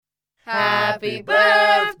Happy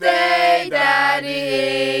birthday,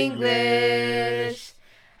 Daddy English.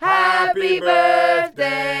 Happy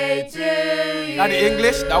birthday to you. Daddy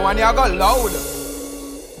English, that one you got loud.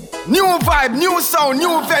 New vibe, new sound,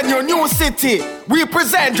 new venue, new city. We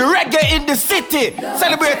present Reggae in the City,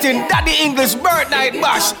 celebrating Daddy English birthday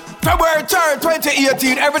bash. February 3rd,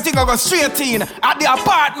 2018, everything I go straight in at the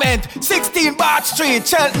apartment, 16 Bart Street,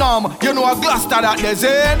 Cheltenham. You know a Gloucester that there's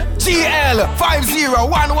in GL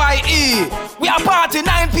 501YE. We are party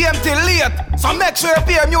 9 p.m. till late, so make sure you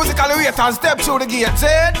pay a musical rate and step through the gates.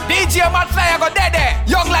 DJ Matt Fly I got dead there,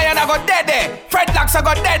 Young Lion I got dead there, Fred Locks I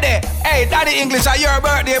got dead there. Hey, Daddy English are your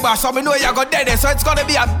birthday bash, so me know you got dead there, so it's gonna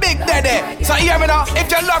be a big dead there. So hear me now, if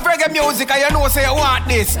you love reggae music and you know say you want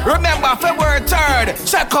this, remember February 3rd,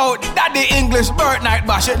 check out Daddy English Bird Night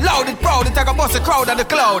Bash. It loud, it proud, it take a bus, a crowd of the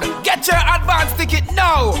cloud. Get your advance ticket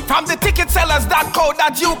now from the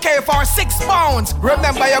ticketsellers.co.uk for £6.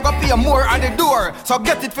 Remember you gotta pay more on the door, so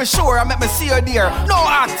get it for sure and make me see you there. No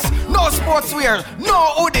hats, no sportswear,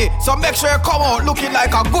 no hoodie, so make sure you come out looking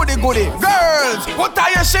like a goody goody. Girls, put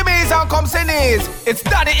on your shimmies and come sinies. It's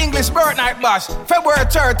Daddy English Bird Night Bash, February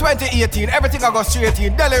 3rd, 2018. Everything I go straight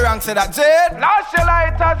in. Deli Rank said that, Jade. Flash your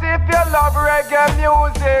light as if you love reggae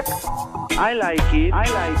music. I like it, I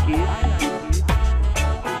like it.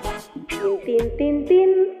 Tin, tin,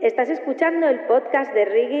 tin. Estás escuchando el podcast de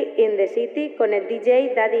Reggae in the City con el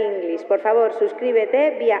DJ Daddy English. Por favor,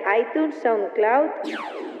 suscríbete vía iTunes, SoundCloud.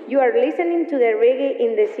 You are listening to the Reggae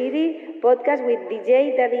in the City podcast with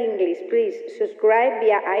DJ Daddy English. Please subscribe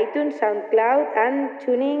via iTunes, SoundCloud and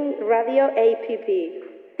Tuning Radio app.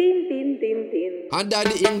 Tin, tin, tin, tin. And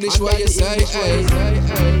Daddy English, what you say, hey.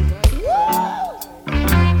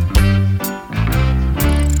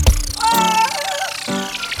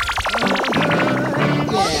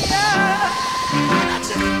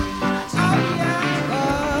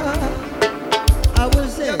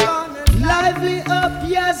 Lively up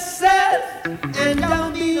yourself and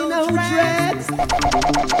don't be no dreads.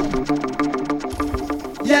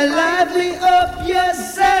 Yeah, lively up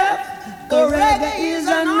yourself. The reggae is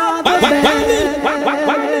another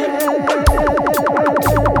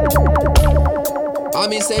I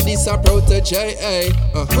mean say this a protege, eh?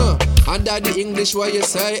 And Daddy English what you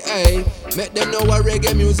say, eh? Make them know what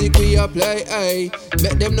reggae music we a play, eh?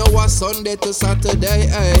 Make them know what Sunday to Saturday,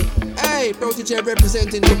 eh? Hey, protege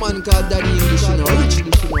representing the man called Daddy English, you know.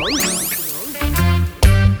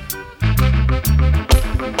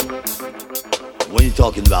 When you're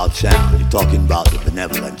talking about sound, you're talking about the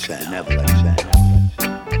benevolent sound.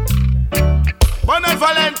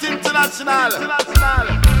 Benevolent International.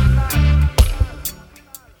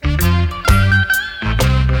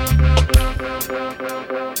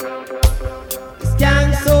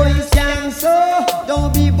 Scan so,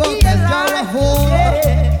 don't be bogus, you're a whore.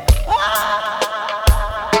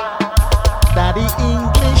 Daddy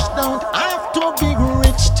English don't have to be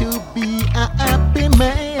rich to be a happy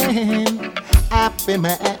man. Happy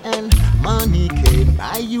man, money can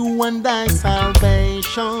buy you and thy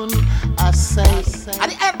salvation. I say,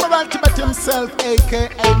 and the Emperor Ultimate himself, aka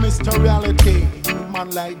Mr. Reality,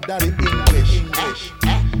 man like Daddy English.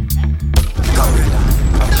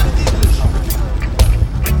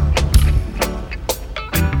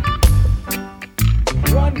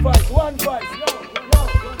 One voice, no.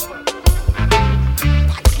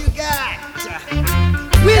 What you got?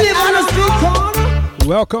 We live on a street corner.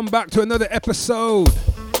 Welcome back to another episode.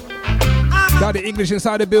 Daddy English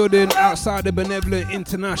inside the building, outside the Benevolent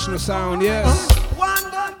International Sound, yes.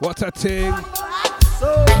 What a thing.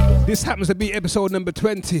 This happens to be episode number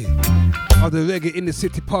 20 of the Reggae in the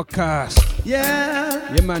City podcast.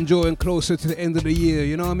 Yeah. Yeah, man, drawing closer to the end of the year,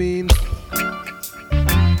 you know what I mean?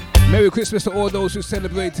 Merry Christmas to all those who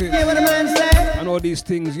celebrated and all these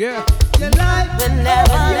things, yeah?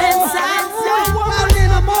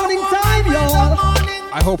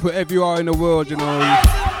 I hope wherever you are in the world, you know,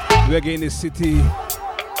 Reggae in the City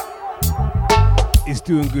is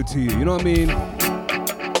doing good to you, you know what I mean?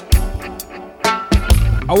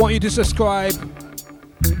 I want you to subscribe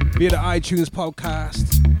via the iTunes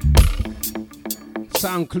podcast,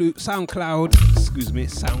 SoundCloud,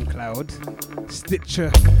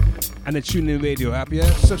 Stitcher, and the TuneIn Radio app, yeah?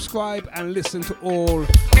 Subscribe and listen to all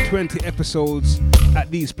 20 episodes at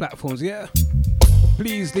these platforms, yeah?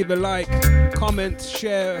 Please leave a like, comment,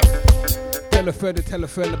 share, tell a friend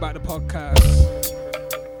about the podcast.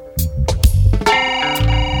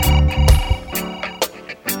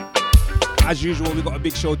 As usual, we got a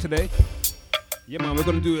big show today. Yeah, man, we're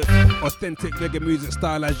gonna do it authentic reggae music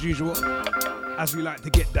style as usual, as we like to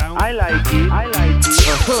get down. I like it.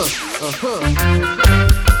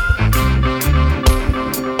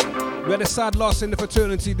 We had a sad loss in the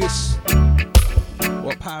fraternity this,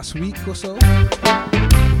 past week or so.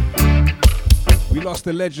 We lost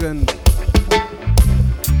the legend,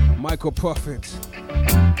 Michael Prophet.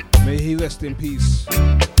 May he rest in peace.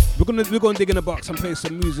 We're gonna dig in the box and play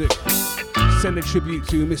some music. Send a tribute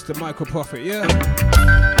to Mr. Michael Prophet, yeah?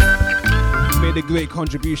 He made a great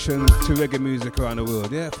contribution to reggae music around the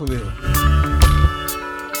world, yeah, for real.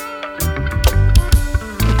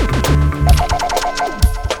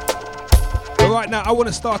 But right now, I want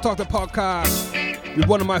to start off the podcast with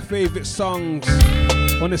one of my favorite songs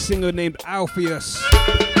on a singer named Alpheus.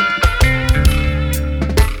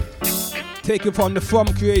 Taken from the From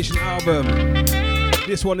Creation album.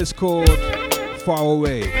 This one is called Far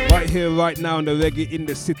Away. Right here, right now on the Reggae in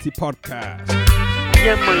the City podcast.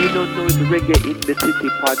 Yeah, man, you don't know it's the Reggae in the City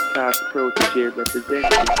podcast Protege representing.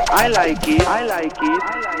 I like it.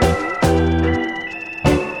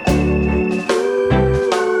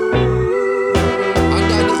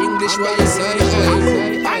 Under the English, what you say?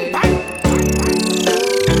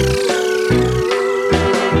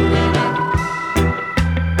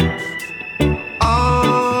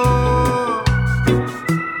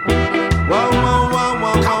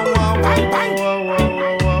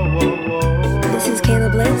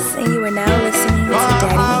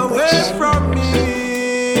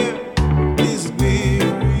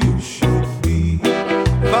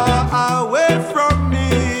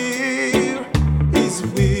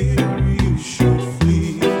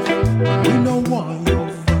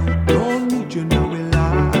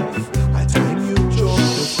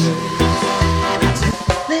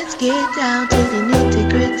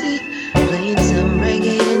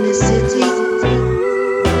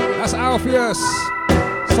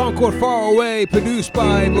 Song called Far Away, produced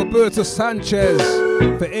by Roberto Sanchez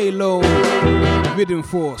for A-Lo Rhythm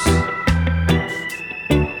Force.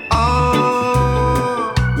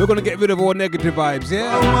 We're gonna get rid of all negative vibes,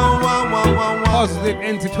 yeah? Positive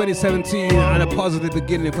end to 2017 and a positive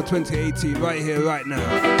beginning for 2018, right here, right now.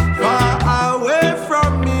 Far away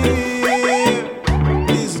from me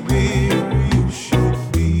is where you should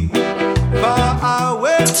be. Far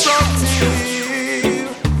away from me.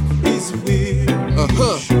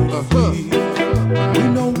 We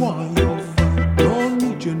know why you're fine, don't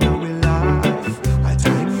need you now in life. I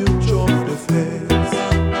time you jump the fence.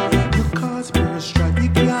 You cause me a strike, you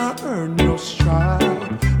can't earn no strike.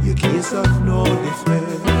 Your case of no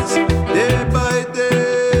defense. Day by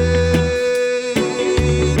day,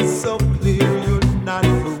 it's so clear you're not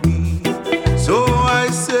for me. So I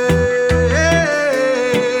say,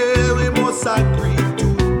 we must agree to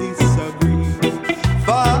disagree.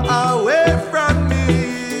 Far away from me.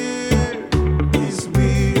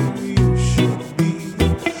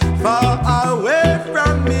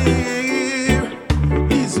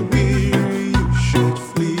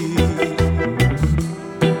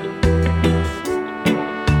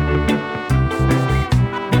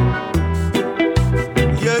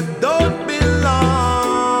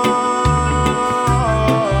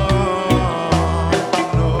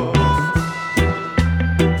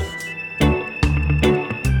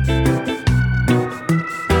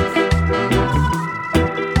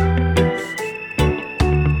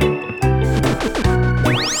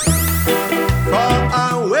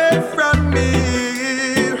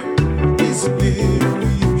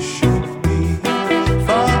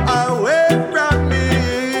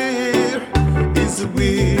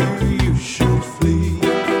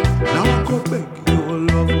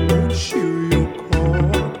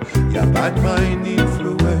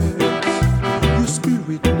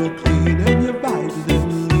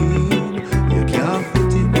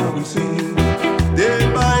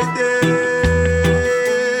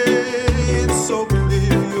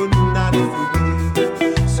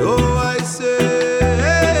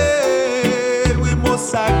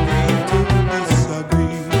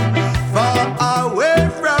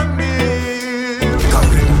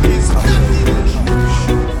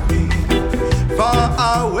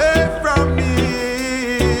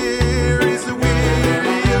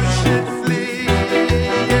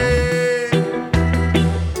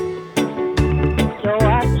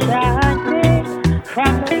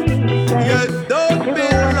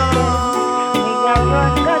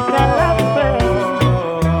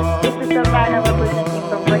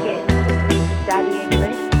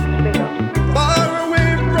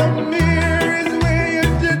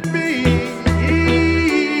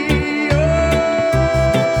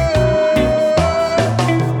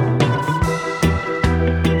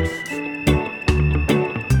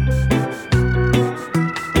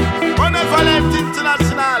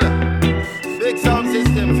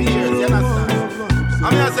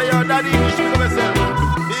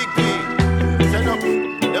 Big Queen.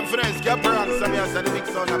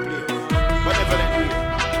 sound I play. Benevolent way.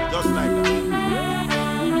 Just like that.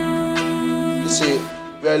 You see,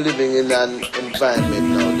 we are living in an environment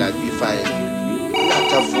now that we find a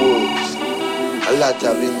lot of wolves, a lot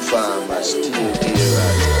of informers, still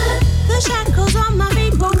hearers. The shackles on my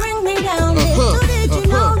feet will bring me down. Little did you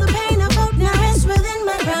know the pain of hope now rests within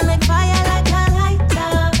my ground like fire, like a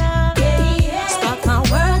lighter. Spark my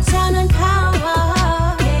world, sun and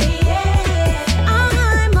power.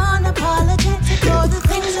 I'm unapologetic for the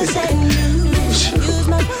things I say and do. Use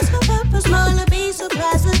my voice for purpose, more to be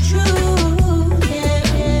supplies the truth.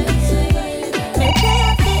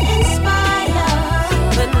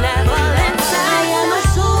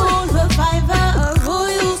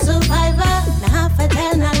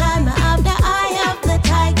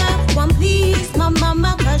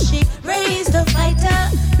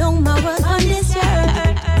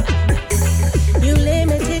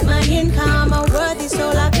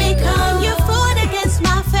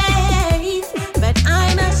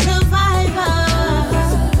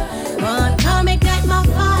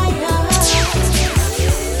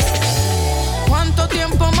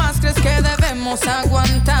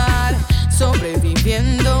 Aguantar,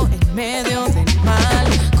 sobreviviendo en medio del mal.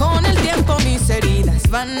 Con el tiempo mis heridas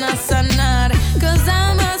van a sanar, 'cause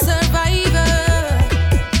I'm a survivor.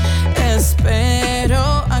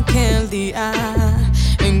 Espero aquel día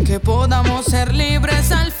en que podamos ser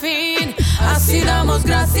libres al fin. Así damos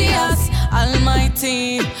gracias,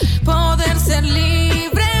 Almighty, poder ser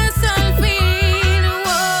libres al fin.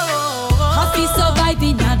 Happy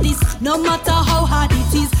surviving at this, no matter how hard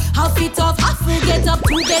it is. Half it off, half will get up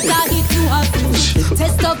to better if you have to.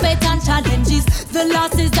 Test of it and challenges, the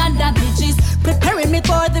losses and damages. Preparing me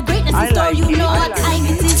for the greatness in store, you know what time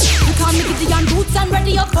it is. You call me with the boots and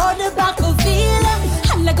ready up for the battlefield.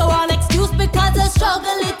 And let go all excuse because the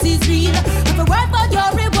struggle it is real. If a word for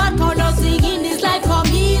your reward, for no singing this life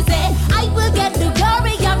come easy. I will get the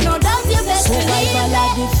glory, I'm no doubt you best believe. Survival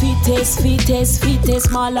of the fittest,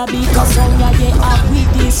 smaller because on ya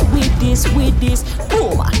with this.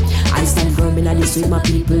 Boom! I stand firm in this with my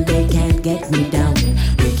people, they can't get me down.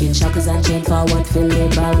 Breaking shackles and chain forward to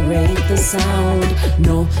liberate the sound.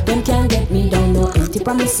 No, them can't get me down, no empty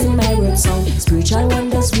promise in my word song. Spiritual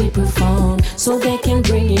wonders we perform, so they can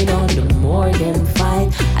bring it on. The more them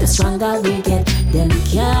fight, and the stronger we get, them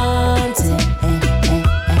can't.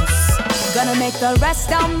 Gonna make the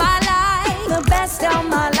rest of my life the best of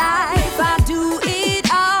my life. I do it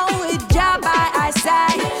all with Jah by my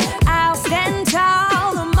side. I'll stand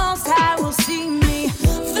tall, the Most High will see me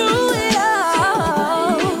through it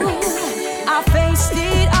all. I faced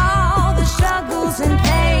it all, the struggles and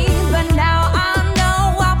pain, but now I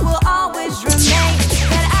know I will always remain.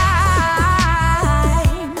 That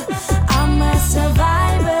I'm a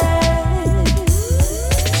survivor.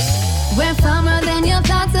 We're firmer than your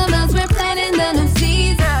thoughts of us, we're planting the new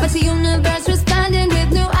seeds. But the universe responding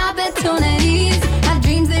with new opportunities. Our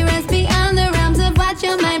dreams, they rest beyond the realms of what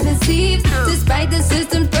your mind perceives. Despite the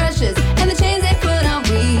system's pressures and the chains they put on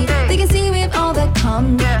we, they can see we've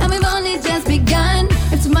overcome, and we've only just begun.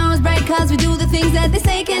 If tomorrow's bright, 'cause we do the things that they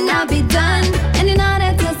say cannot be done. And in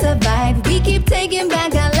order to survive, we keep taking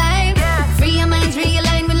back our life. Free our minds,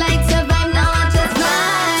 realign with light, survive, now I just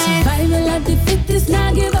rise. Survival of the fittest,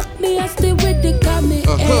 now give up me, I stay with the coming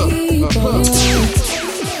able.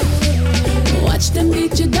 Watch them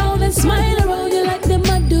beat you down and smile around you like them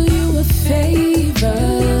might do you a favor.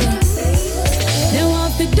 Now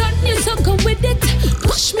after done you, so come with it.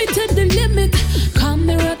 Push me to the limit. Calm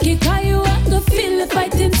me rocky, 'cause you have to feel the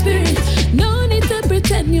fighting spirit. No need to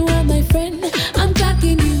pretend you are my friend, I'm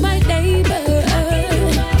talking you my neighbor.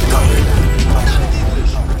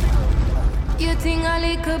 You think a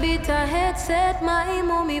little bit ahead, said my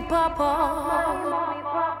mommy papa.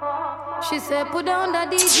 She said put down the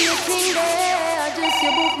DJ thing there. I just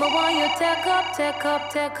you book me while you take up.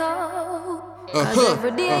 'Cause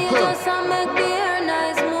every day you know some make beer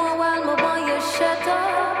nice more while me while you shut up.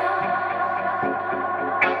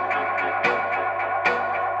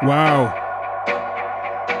 Wow.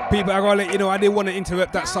 People, I gotta let you know, I didn't want to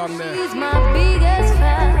interrupt that song there. She's my biggest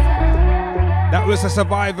fan. That was the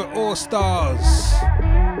Survivor All Stars,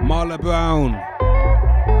 Marla Brown,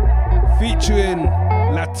 featuring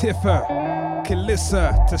Latifah,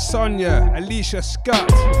 Kalissa, Tasonia, Alicia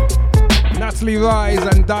Scott, Natalie Rise,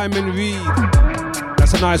 and Diamond Reed.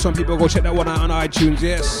 That's a nice one, people. Go check that one out on iTunes,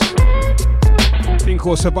 yes. Thing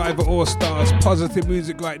called Survivor All Stars, positive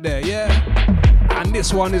music right there, yeah. And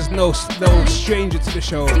this one is no stranger to the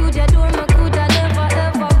show.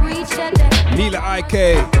 Nila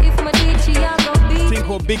IK. Thing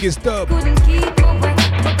called Biggest Dub.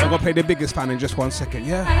 I'm gonna play the biggest fan in just 1 second,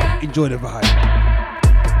 yeah? Enjoy the vibe.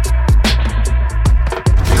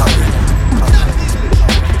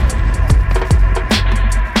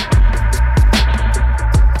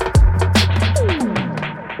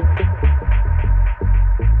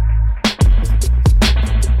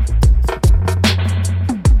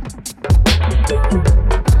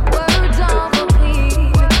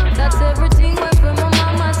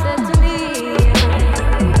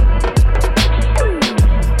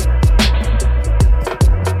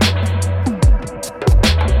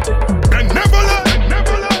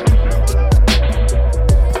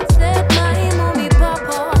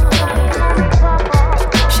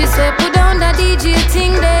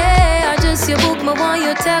 want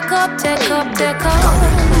you take up.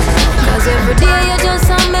 Cause every day you just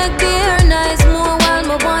make the air nice more while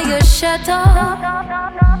me want you shut up.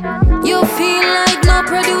 You feel like no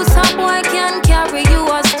producer boy can carry you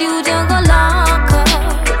a studio go lock up.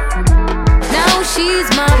 Now she's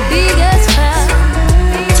my biggest fan.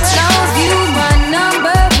 Love you my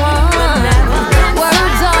number one.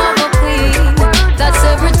 Words of a queen. That's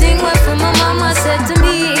everything what from my mama said to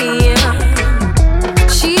me.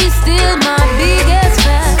 She's still my biggest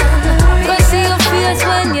fan. Cause see your face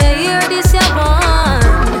when you hear this your one.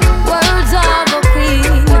 Words of a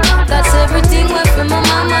queen. That's everything what from my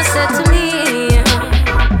mama said to me.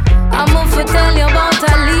 I'ma tell you about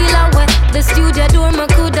a Lila way. The studio door me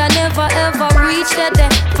coulda never ever reach that day.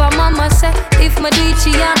 For mama say if me do it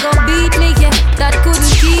she a go beat me, yeah. That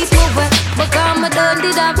couldn't keep me away. Because me done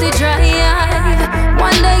did have the dry eye.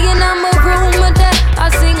 One day in my room me there, I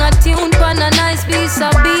sing a tune pon a nice piece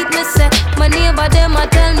of beat. Me say my neighbor them a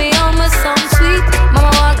tell me how me sound sweet. Mama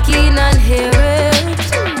walk in and hear it.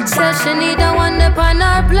 Said she need a one up on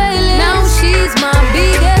her playlist. Now she's my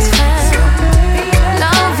biggest fan.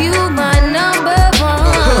 Love you my number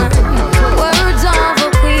one. Words of a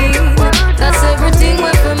queen. That's everything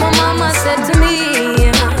what from my mama said to me.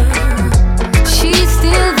 She's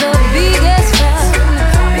still the biggest fan.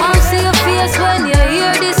 Won't see your face when you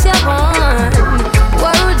hear this your one.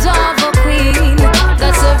 Words of a queen.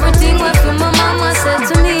 That's everything what from my mama said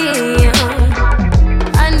to me.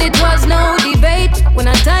 And it was no debate when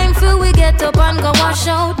a time feel we get up and go wash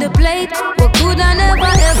out the plate. We coulda never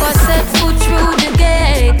ever set foot through the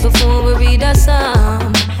gate before we read a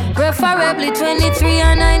psalm. Preferably 23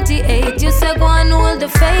 and 98. You say go and hold the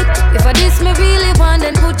faith. If I this me really want,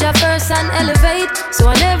 then put your first and elevate. So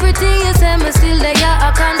on everything you say, me still there,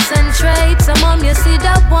 I concentrate. So mom, you see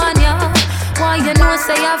that one, yeah. Why you know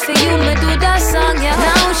say I for you, me do that song, yeah.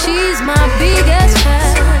 Now she's my biggest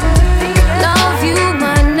fan. Love you,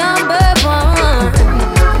 my number one.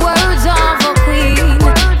 Words of a queen.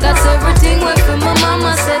 That's everything what from my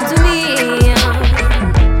mama said to me.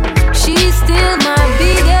 She's still my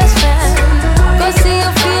biggest fan. Go see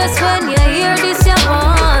your face when you hear this your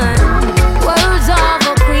one. Words of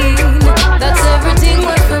a queen. That's everything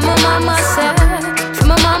what from my mama said. From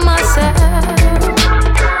my mama said.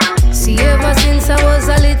 See ever since I was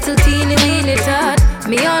a little teeny weeny tot,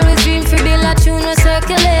 me always dream for build a tune and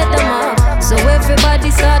circulate them up. So everybody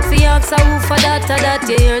start for answer who for that or that.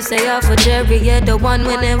 You hear say I for Jerry, yeah, the one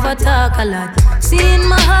we never talk a lot. See in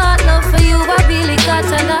my heart, love for you, I really got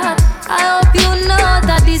a lot. I hope you know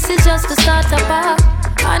that this is just the start of part.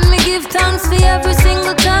 And me give thanks for every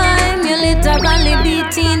single time you literally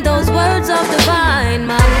beating those words of the vine.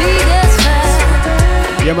 My biggest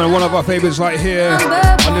fan. Yeah man, one of our favorites right here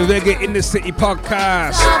on the Reggae in the City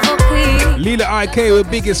podcast. Lila IK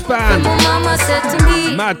with biggest fan.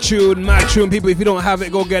 Mad tune, people. If you don't have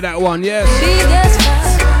it, go get that one, yes?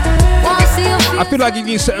 I feel like you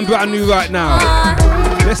need something brand new right now.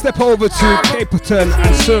 Let's step over to Capleton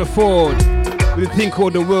and Sir Ford with a thing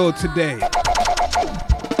called The World Today.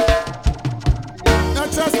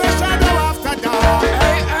 Not just a shadow after dark.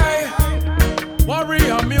 Hey, hey.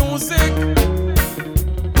 Warrior music.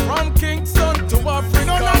 From Kingston to Africa.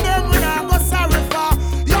 None of them we not go sorry for.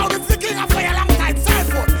 Yo, this is the king of fire alongside Sir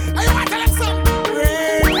Ford. And you want to tell him something?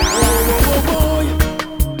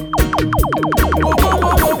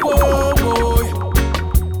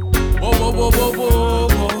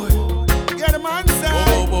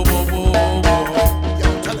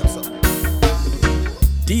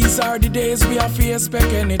 These are the days we have to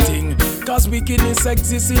expect anything. Cause wickedness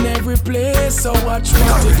exists in every place. So watch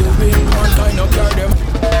what you doing. One kind of care them.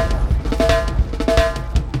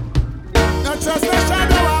 Not just a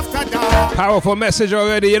shadow after dark. Powerful message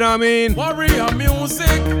already, you know what I mean? Warrior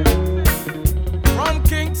music. From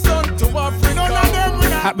Kingston to Africa.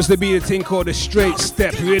 Happens to be the thing called the Straight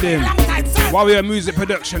Step Rhythm. Warrior music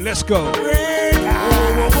production, let's go.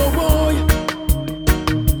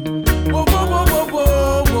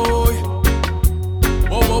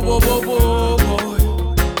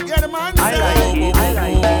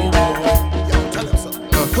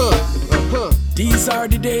 These are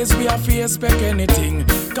the days we have to expect anything.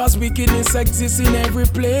 Cause wickedness exists in every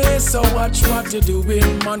place. So watch what you're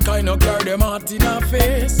doing. Mankind no care them heart in our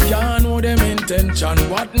face. Can't know them intention.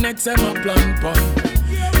 What next them a plan for?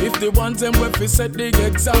 If they want them if we set the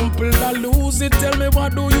example, I lose it. Tell me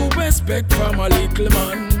what do you expect from a little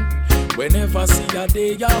man? Whenever see a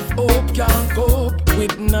day of hope, can't cope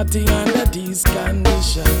with nothing under these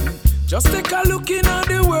conditions. Just take a look in at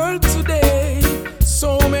the world today.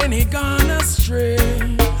 So many gone astray.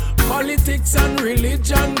 Politics and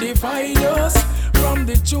religion divide us. From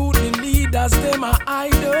the truth, the leaders, them are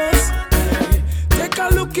idols. Hey, take a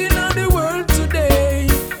look in at the world today.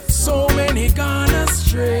 So many gone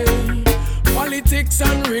astray. Politics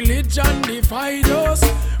and religion divide us.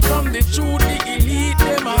 From the truth, the elite,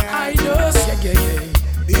 them are idols.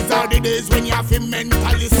 These are the days when you have to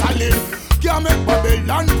mentally solid. Can't make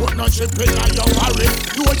Babylon put no ship in your barrel.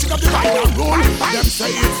 You watch it up the Bible rule. Them say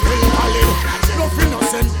it's still valid. Enough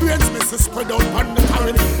innocent brains misses spread out on the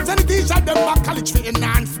current. Send the teacher them back college to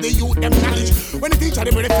enhance the youth them knowledge. When the teacher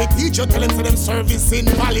them ready to teach you, tell them to them service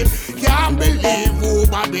invalid. Can't believe who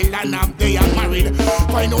Babylon have they are married.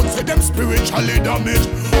 Find out say them spiritually damaged.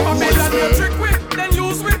 Babylon you trick with, then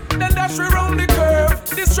use with, then dash we round the curve.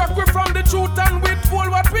 Distract we from the truth and withhold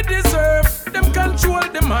what we deserve. Them control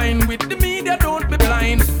the mind with the media, don't be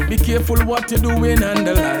blind. Be careful what you're doing on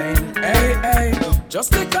the line. Hey, hey,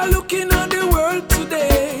 just take a look in at the world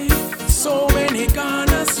today. So many gone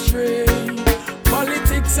astray.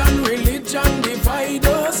 Politics and religion divide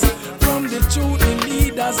us. From the truth, the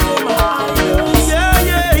leaders, them are idols.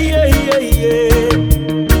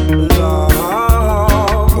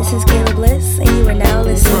 This is Kayla Bliss, and you are now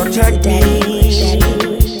listening to Daddy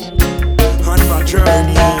English. On my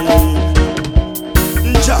journey,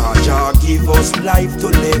 Jah give us life to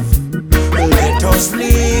live. Let us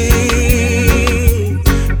live.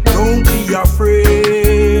 Don't be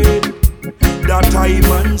afraid that time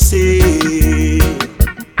and say.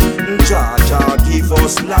 Jah give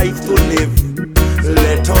us life to live.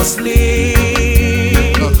 Let us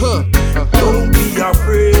live. Don't be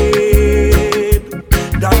afraid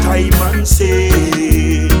that time and say.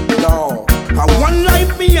 No, I one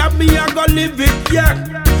life me have me I go live it, yeah.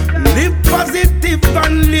 Live positive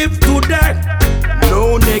and live to that.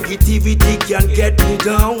 No negativity can get me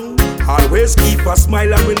down. Always keep a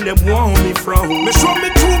smile when them want me frown. Me show me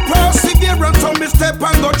true perseverance so me step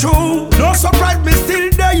and go through. No surprise me still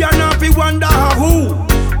there and not be wonder who.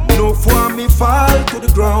 No for me fall to the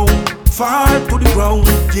ground. Fall to the ground.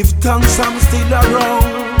 Give thanks I'm still around.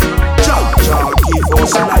 Jah give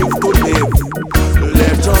us life to live.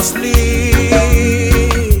 Let us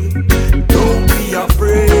live. Don't be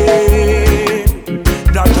afraid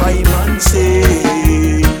that time and say,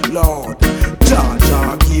 Lord,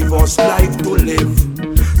 Jah give us life to live.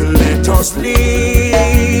 Let us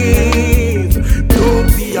live. Don't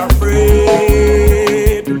be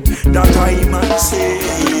afraid that time and say.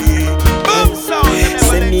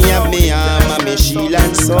 Send me a me arm and me shield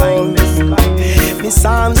and soul. Me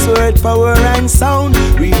psalms, word, power and sound.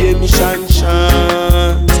 Redemption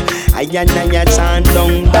chant. I chant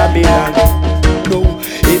down Babylon. No,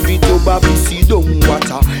 every tuba see down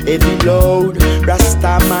water, every load.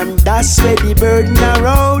 Rasta man, that's where the burden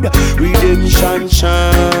around. Redemption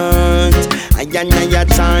chant. I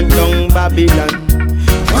chant down Babylon.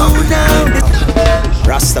 Oh now,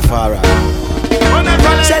 Rastafari.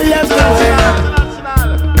 Shall love the world.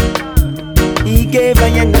 He gave a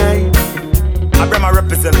your name. Abraham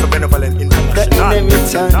represents for Benevolent International. The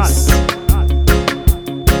inheritance.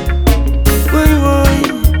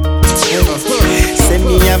 Send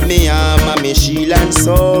me a me arm and me shield and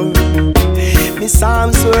soul. Me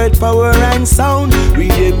psalms, word, power and sound.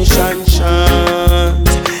 Redemption chant.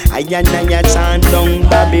 I chant down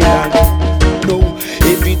Babylon. No,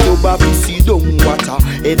 every tuba see down water,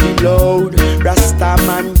 every load. Rasta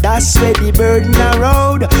man, that's where the burden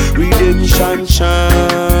around. Redemption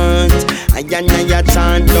chant. I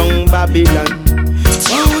chant down Babylon.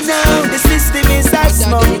 Oh now, the system is a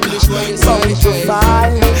smoke. Bound to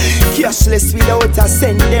fall. Cashless without a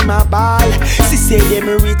cent, them a ball. She say them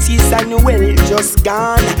riches and well just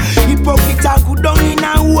gone. Hypocrite a go down in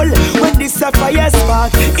a hole when this a fire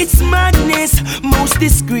spark. It's madness, most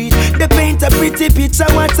discreet. They paint a pretty picture,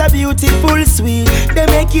 what a beautiful suite. They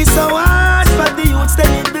make it so hard for the youths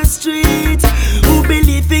them in the street who be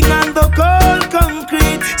living on the cold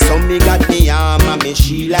concrete. So me got me arm and me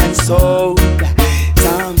shield and sword.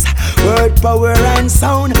 Psalms, word, power and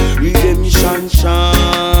sound. Redemption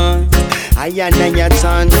chant. I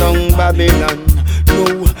chant down Babylon.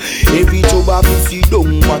 No, every tuba see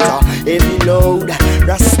down water, every load.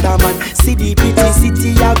 Rasta man, see the pretty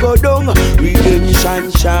city I go down.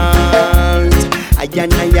 Redemption chant. I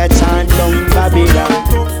chant down Babylon.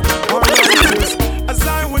 As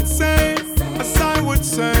I would say,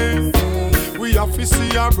 we have to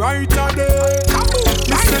see a brighter day.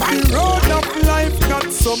 We said the road of life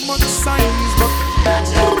got so much signs, but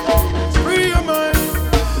free your mind.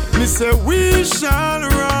 Me say we shall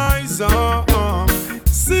rise up,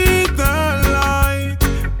 see the light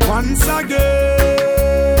once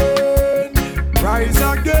again, rise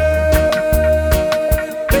again.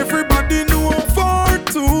 Everybody know for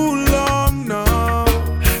too long now.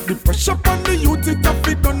 on the youth, it a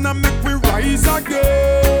fit gonna make we rise again.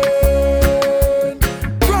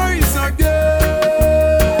 Rise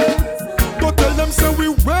again. Go tell them say we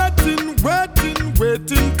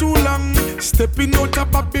waiting too long. Stepping out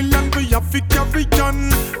of Babylon, we have to carry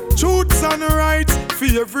on. Truths and rights for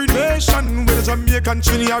every nation. Whether Jamaican,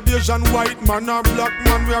 Trinidad, Asian, white man or black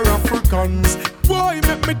man, we are Africans. Boy,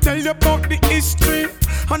 make me tell you about the history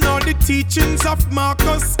and all the teachings of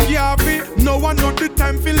Marcus Garvey. No one know the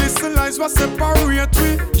time for listen lies what separate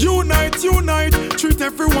we. Unite, treat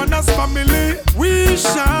everyone as family. We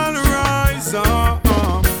shall rise up,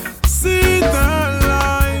 see the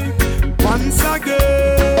light once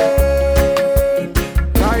again,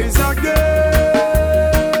 rise again.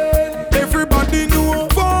 Everybody know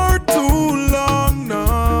for too long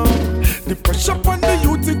now. The pressure on the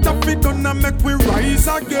youth, it a fit gonna make we rise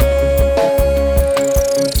again.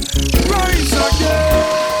 Rise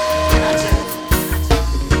again.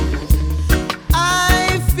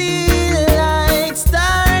 I feel like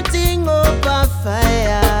starting up a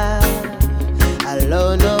fire.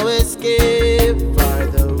 Alone no escape for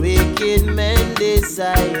the wicked men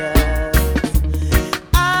desire.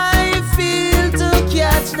 I feel to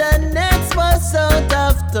catch the next bus out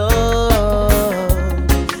of town.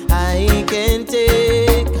 I can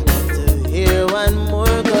take to hear one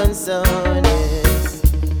more gun sound. Yes.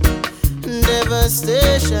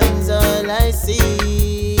 Devastation's all I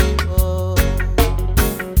see. Oh.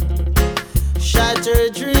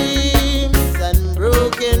 Shattered dreams and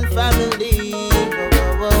broken family.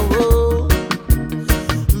 Oh.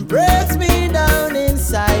 Breaks me down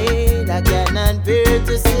inside. I cannot bear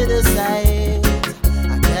to see the sight.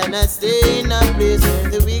 I cannot stay in a place where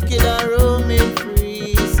the wicked are roaming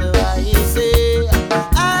free. So I say,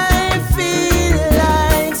 I feel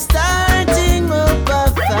like starting up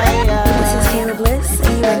a fire. This is Taylor Bliss,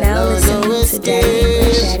 and you are now listening to Daddy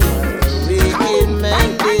English. Wicked man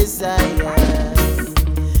desires.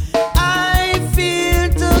 I feel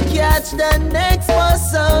to catch the next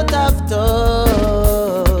bus out of town.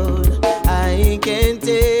 I can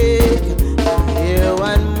take hear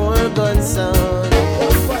one more gun sound.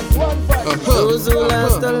 Those who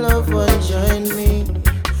lost a loved one join me.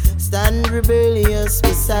 Stand rebellious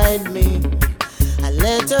beside me. And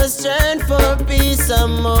let us chant for peace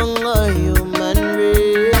among our human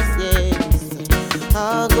race. Yes.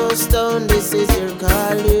 August Town, this is your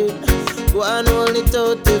calling. Go and hold it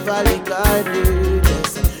out the valley garden.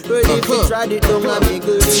 Yes. Ready to try it down and make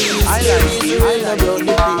good. I like it.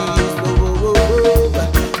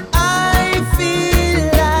 I feel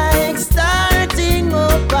like starting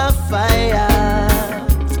up a fire.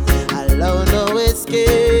 Allow no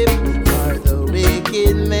escape for the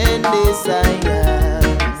wicked men desires.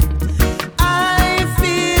 I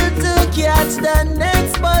feel to catch the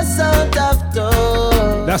next bus out of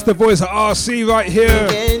town. That's the voice of RC right here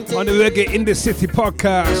on the Reggae in the City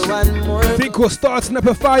podcast. I think we're starting up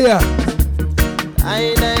a fire.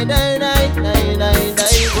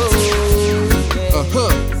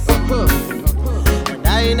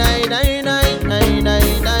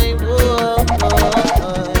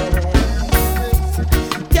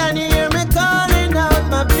 Can you hear me calling out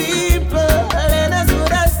my people? Let us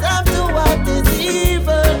put a stop to what is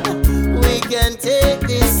evil. We can't take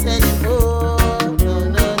this anymore.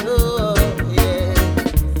 No, yeah.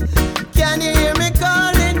 Can you hear me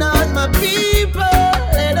calling out my people?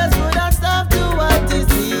 Let us put a stop to what is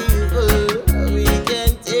evil. We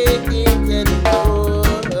can't take it anymore.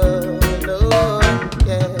 No,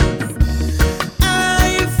 yes.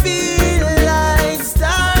 I feel like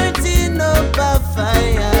starting up a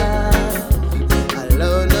fire.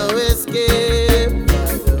 Allow no escape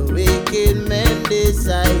for the wicked men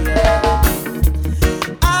desire.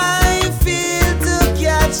 I feel to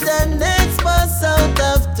catch the next bus out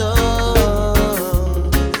of town.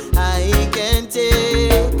 I can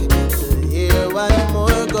take to hear one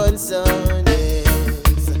more gun sound. Yes.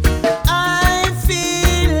 I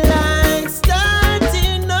feel like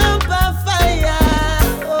starting up a fire.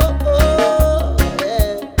 Oh,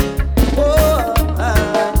 yeah.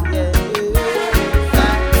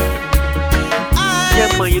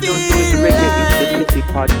 Yeah, man, you don't know the Reggae in the City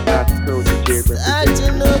podcast protege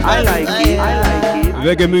representing. I like it.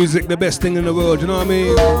 Reggae music, the best thing in the world, you know what I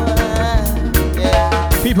mean?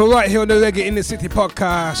 People right here on the Reggae in the City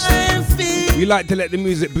podcast, we like to let the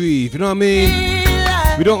music breathe, you know what I mean?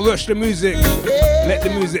 We don't rush the music, let the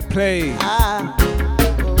music play.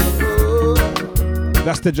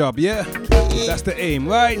 That's the job, yeah? That's the aim,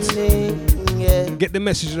 right? Get the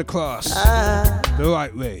message across the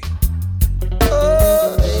right way.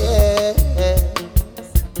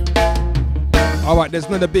 Alright, there's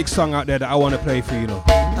another big song out there that I want to play for you, know.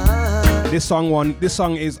 This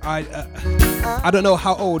song is I don't know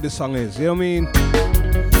how old this song is. You know what I mean?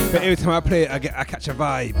 But every time I play it, I catch a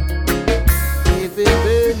vibe.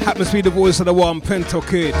 Happens to be the voice of the one, Pento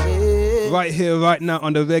Kid, right here, right now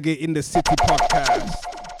on the Reggae in the City podcast.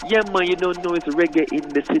 Yeah, man, you don't know it's Reggae in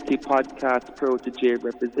the City podcast, Protege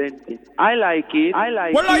representing. I like it.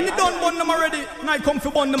 Well, I done burn them already, and I come to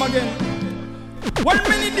burn them again. One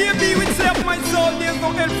minute they be with save my soul, there's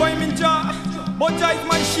no help for him in jar. But Jah is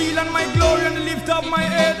my shield and my glory and the lift of my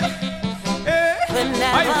head.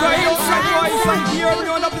 I cry out my voice and hear me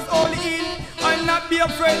on up his holy hill. I'll not be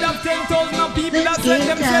afraid of 10,000 of people that set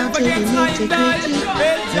themselves against I die.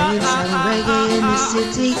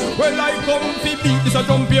 Well, I come to beat this a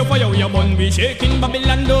drum here for you, we are born, we shaking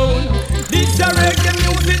Babylon down. This a reggae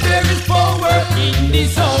music, there is power in the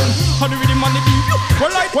sound. How do we demand the beat? Well,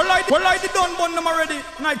 I did done burn them already,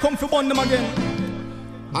 and I come to burn them again.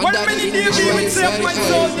 One minute they be with save my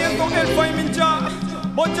soul, there's no help for him in jar.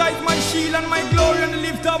 But Jah is my shield and my glory and the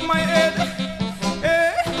lift of my head.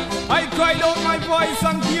 I cried out my voice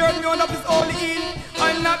and hear me on up his holy hill.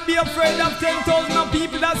 I'll not be afraid of 10,000 of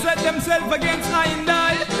people that set themselves against I and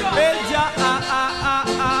I.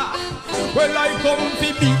 Well, I come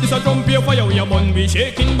to beat this a drum here for you, we are born, we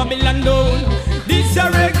shaking Babylon down. This a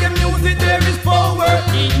reggae music, there is power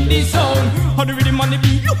in the sound. How the rhythm on the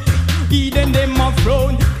beat, Eden them a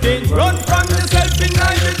frown. Can't run from yourself in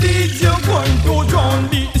the deeds you're going to drown.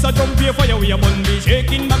 This a drum here for you, we are born, we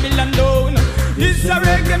shaking Babylon down. This a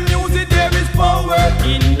reggae music, there is power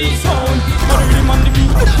in the sound. How the rhythm on the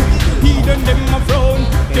beat, Eden them a frown.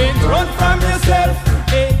 Can't run from yourself.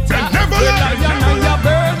 Never let you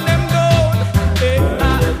burn them down.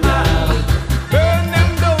 Burn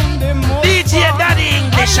them down, them more. DJ Daddy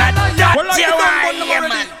English and Daddy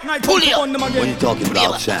man. When you're talking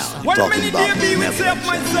about sound, you're talking about the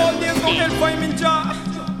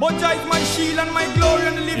But Jah is my shield and my glory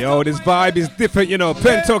and the lift. Yo, this vibe is different, you know.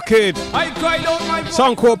 Pento Kid. I cried out my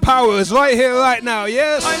song called Power is right here, right now,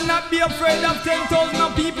 yes? I'll not be afraid of 10,000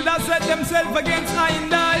 of people that set themselves against I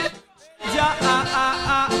and I.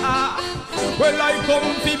 Well, I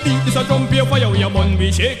come to beat this a drum here for you, we are born,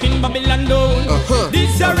 we shaking Babylon down.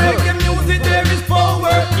 This a reggae music, there is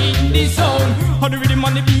power in the sound. How the rhythm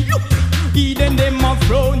on the beat, Eden them a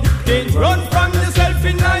frown. Can't run from yourself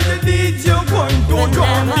in all the deeds you're going to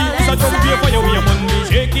drown. This a drum here for you, we are born, we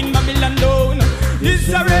shaking Babylon down. This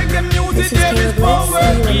a reggae music, there is power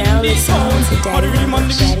in the sound. How the rhythm on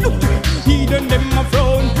the beat, Eden them a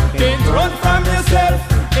frown. Can't run from yourself.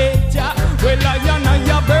 Well, I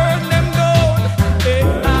burn them down.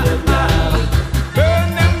 Burn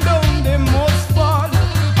them down, they must fall.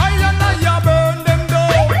 I burn them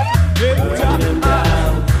down.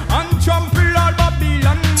 And trample all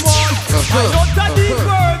Babylon wall. I utter these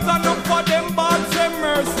words and look for them bad, say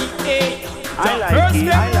mercy. Curse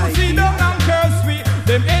them, see them and curse we.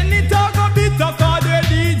 Them any talk a bit of all their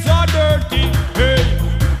deeds are dirty.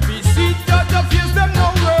 We see that the face them no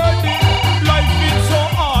worthy. Life is so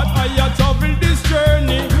hard, I travel this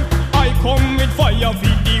journey. I come with fire,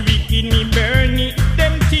 feed the wicked, me burn it.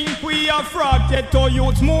 Them think we are fraud, yet our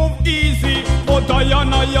youths move easy. But I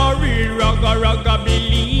and I are real ragga,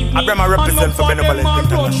 believe me. I bring my represent for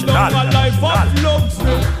Benevolent International. A life of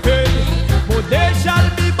luxury, but they shall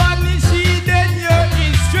be banished, then your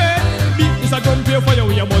history. This a drum here for you,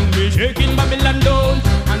 we are born, we shaking Babylon down.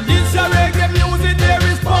 And this a reggae music, there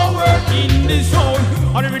is power in the sound.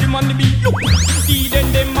 And the rhythm on the beat,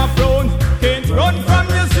 Eden them a frown. Can't run from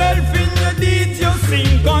yourself in your deeds, you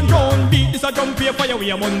sink and drown. Beat this a drum here for you,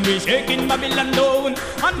 we are born, we shaking Babylon down.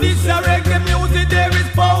 And this a reggae music, there is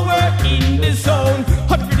power in the sound.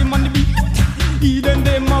 And the rhythm on the beat, Eden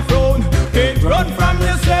them a frown. Can't run from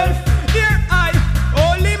yourself. Here I,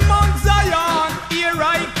 Holy Mount Zion, here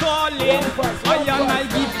I call it. I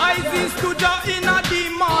give Isis to Jah in the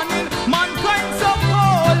morning. Mankind so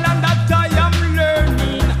cold and that I am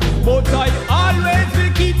learning. But I always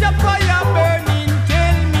will keep the fire burning.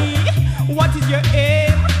 Tell me, what is your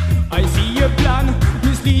aim? I see your plan,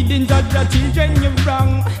 misleading the children you're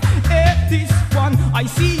wrong. This one, I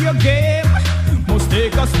see your game. Must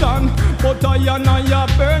take a stand, but I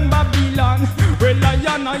burn Babylon. Well, I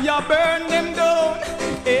burn them down.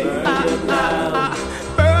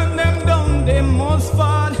 Burn them down, they must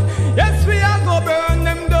fall. Yes, we are go burn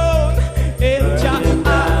them down.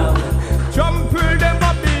 Trample them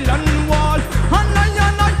Babylon wall. And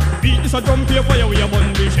I beat this a drum here for you, we are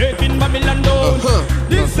born, we shaking Babylon down.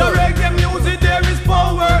 This a reggae music, there is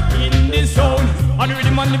power in the sound. And the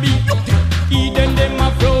rhythm on the beat, Eden them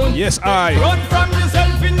a frown. Yes, I. Run from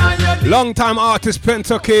yourself in your long time artist,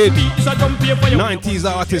 Pento Kid. 90s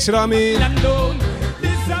artist, you know what I mean?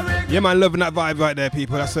 Yeah, man, loving that vibe right there,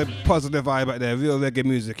 people. That's a positive vibe right there. Real reggae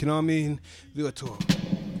music, you know what I mean? Real talk.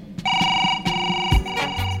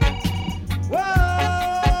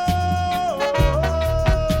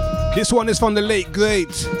 This one is from the late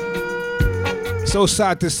great. So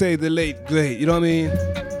sad to say the late great, you know what I mean?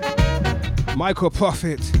 Michael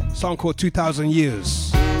Prophet, song called 2,000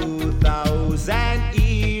 Years. 2,000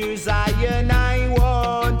 years I and I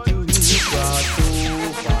want to cross over.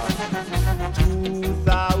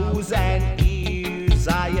 2,000 years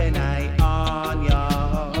I and I on ya.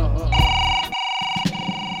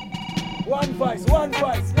 One voice, no,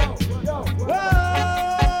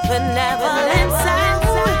 Benevolent sound.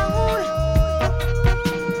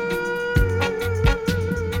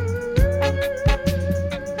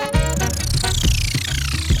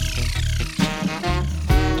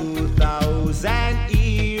 2,000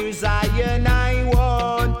 years I and I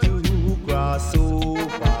want to cross over.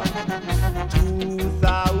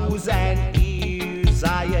 2,000 years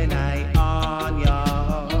I and I on ya.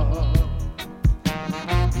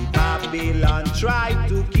 Babylon tried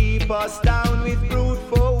to keep us down with brute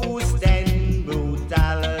force and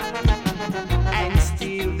brutality, and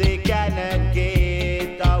still they cannot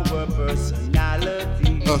get our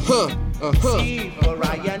personality. See, for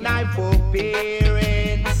I and I for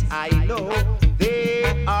parents, I know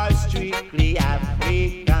they are strictly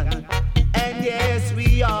African, and yes,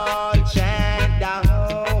 we all chant down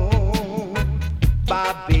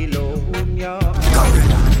Babylonia.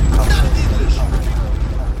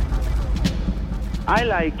 I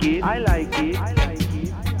like it.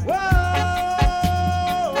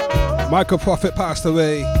 Michael Prophet passed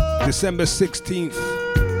away December 16th.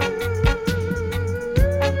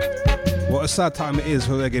 What a sad time it is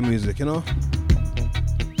for reggae music, you know?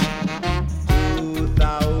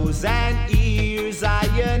 2,000 years I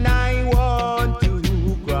and I want to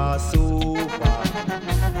cross over.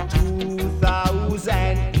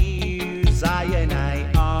 2,000 years I and I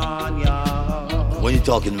on ya. When you're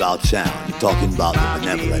talking about sound, you're talking about the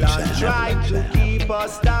benevolent sound. Try to keep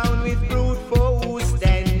us down with brute force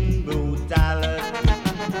and brutality,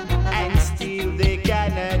 and still they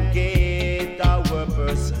cannot get our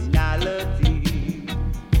personality.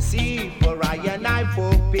 See, for I and I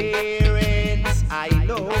for parents, I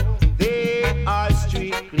know they are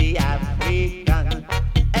strictly African,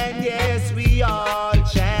 and yes, we all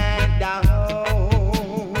chant down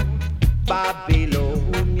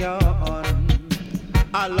Babylonian.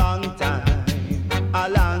 A long time, I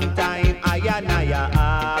and I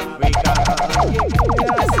Africa. Yes.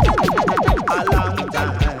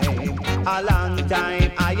 A long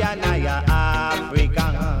time, I and I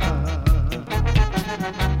Africa.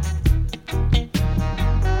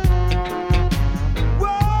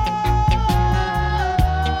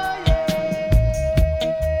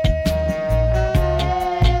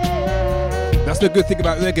 That's the good thing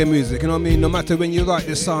about reggae music, you know what I mean? No matter when you write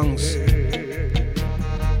the songs,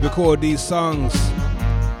 record these songs,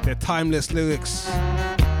 they're timeless lyrics.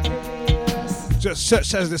 Just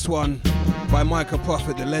such as this one by Michael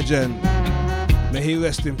Prophet, the legend. May he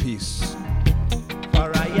rest in peace.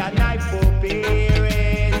 For I and I for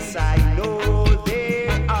parents, I know they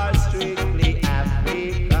are strictly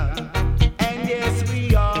African, and yes,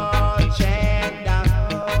 we all chant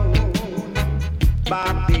down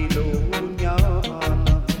Babylonia.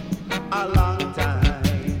 A long time,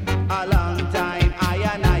 I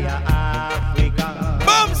and I Africa.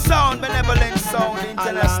 Boom sound, benevolent sound,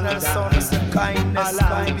 international sound, kindness, a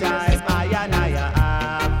long time, I and I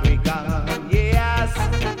Africa. Yes,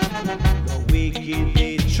 the wicked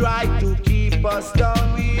they try to keep us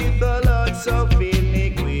down with the lots of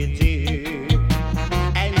iniquity,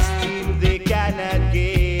 and still they cannot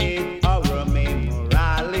get our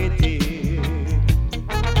morality.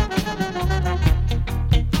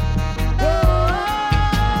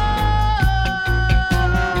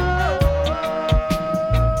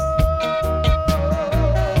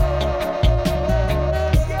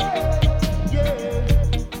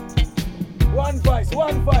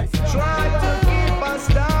 One voice. Try to keep us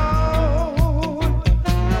down.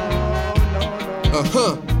 No.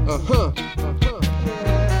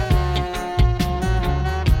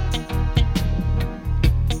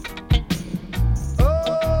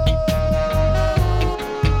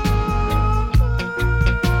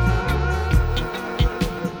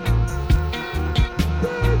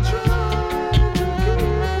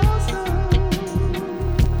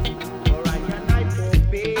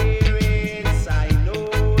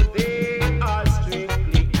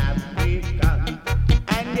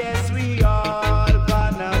 Yes, we all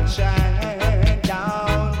gonna chant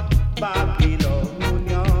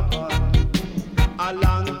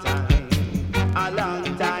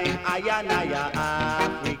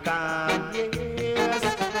Africa. Yes,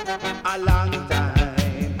 a long time,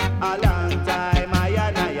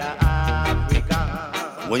 Africa.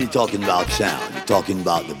 When you're talking about sound, you're talking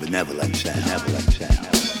about the benevolent sound.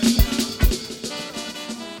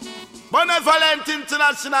 Benevolent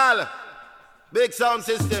International. Big sound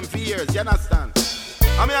system for years, you understand?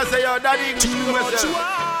 I mean, I say, yo, Daddy English, you myself.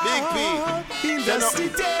 Big P. Them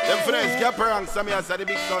friends, Caperang, some of us are the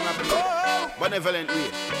big sound of the benevolent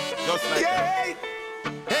way. Just like that.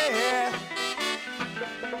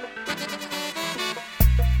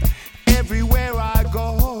 Everywhere I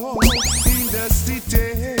go in the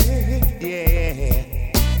city,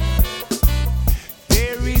 yeah,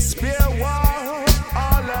 there is spirit war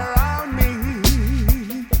all around me.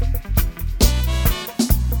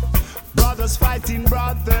 Brothers fighting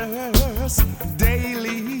brothers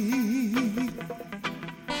daily,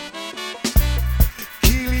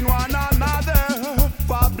 killing one another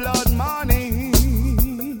for blood money.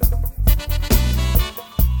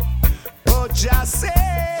 Oh, just say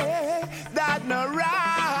that no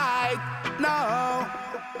right, no.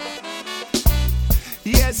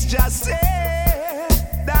 Yes, just say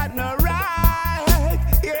that no right,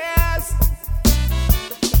 yes.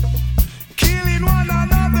 Killing one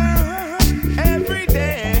another every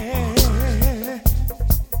day.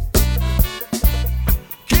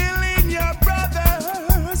 Killing your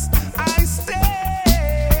brothers, I say.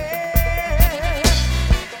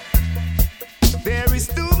 There is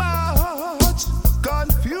too much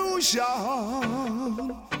confusion,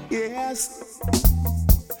 yes.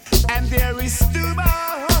 And there is too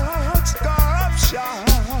much corruption.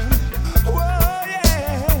 Oh,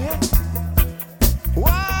 yeah.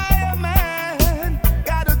 Why a man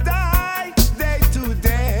gotta die day to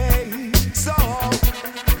day? So,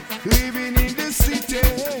 living in the city.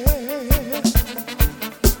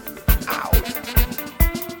 Ow.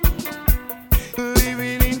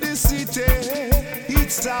 Living in the city,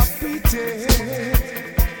 it's a pity.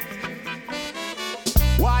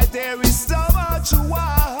 Why there is so much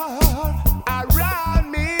war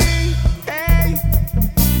around me? Hey,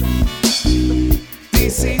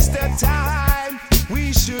 this is the time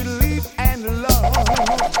we should live and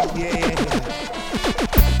love. Yeah,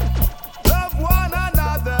 love one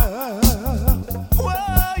another.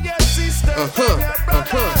 Oh, your sister and your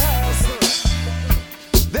brothers.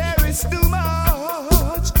 There is too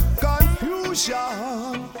much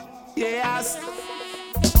confusion. Yes.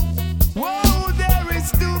 Whoa, there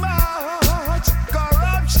is too much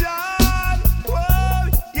corruption. Whoa,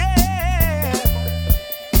 yeah.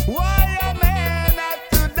 Why a man have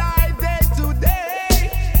to die day to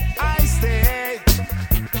day? I stay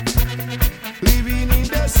living in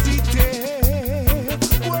the city.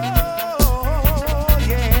 Whoa,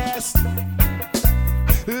 yes.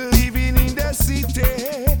 Living in the city,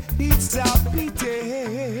 it's a pity.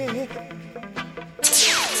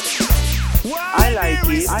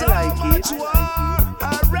 I like it.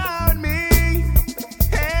 Around me,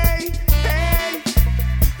 hey, hey,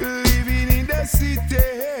 living in the city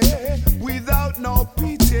without no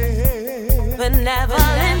pity.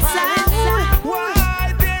 Benevolent sound.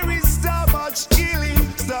 Why there is so much killing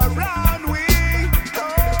around me?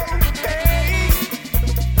 Oh, hey,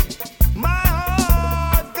 my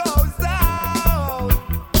heart goes out.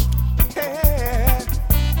 Hey,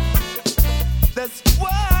 that's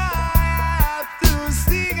why.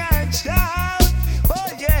 Sing and shout,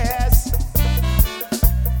 oh yes.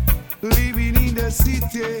 Living in the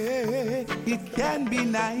city, it can be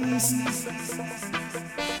nice,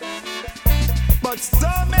 but so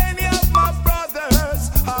many of my brothers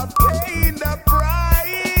are paying the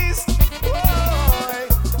price. Boy,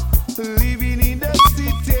 living in the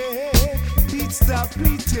city, it's a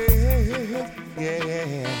pity,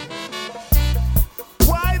 yeah.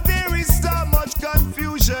 Why there is so much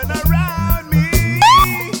confusion around me?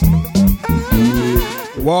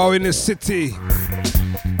 War in the City.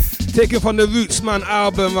 Taken from the Roots Man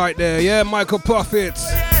album right there, yeah? Michael Prophet.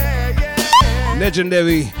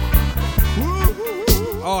 Legendary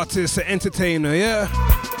artist and entertainer, yeah?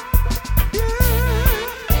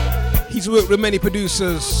 He's worked with many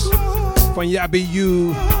producers from Yabby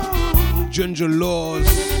U, Junjo Laws,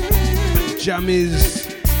 Jammies.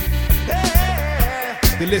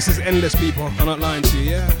 The list is endless, people. I'm not lying to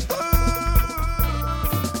you, yeah?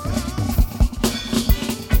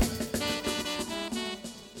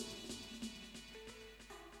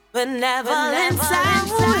 Benevolent sound.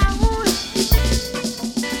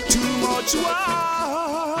 Too much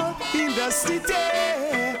war in the city.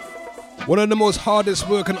 One of the most hardest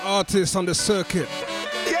working artists on the circuit.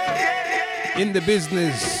 In the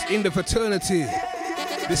business, in the fraternity.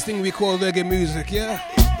 This thing we call reggae music, yeah?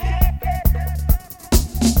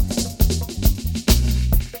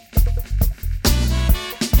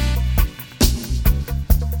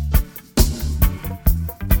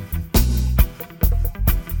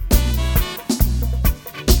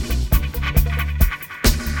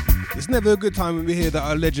 It's never a good time when we hear that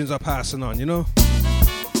our legends are passing on, you know?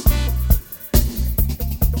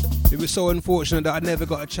 It was so unfortunate that I never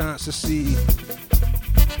got a chance to see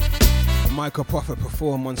Michael Prophet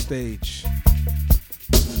perform on stage.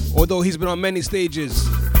 Although he's been on many stages.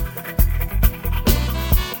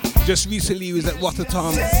 Just recently he was at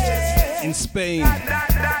Rotterdam in Spain.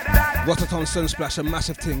 Rotterdam Sunsplash, a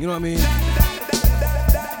massive thing, you know what I mean?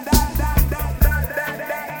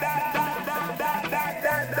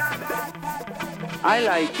 I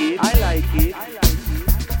like it, I like it.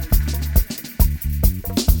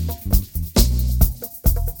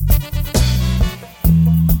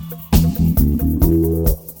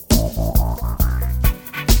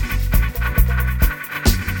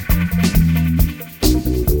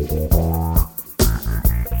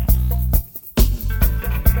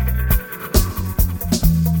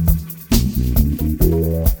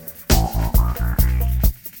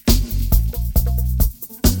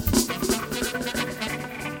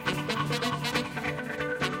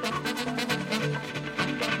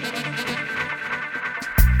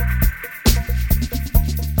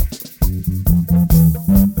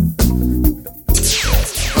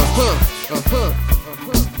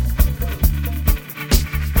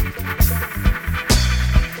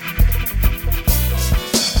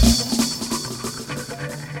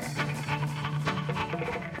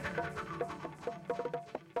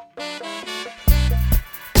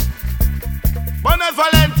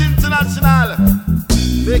 Benevolent International.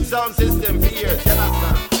 Big sound system for years, you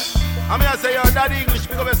understand? I'm here to say your daddy English,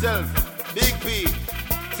 pick up yourself. Big P.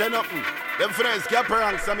 Say nothing. Them friends, keep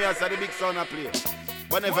around, some here say the big sound a play.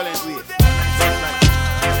 Benevolent way.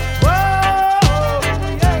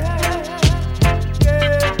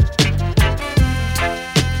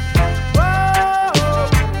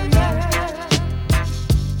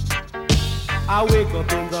 I wake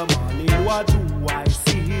up in the morning, what do I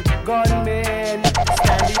see? Gunmen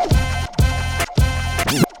standing.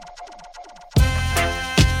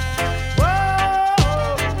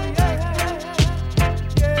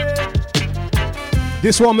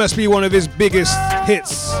 This one must be one of his biggest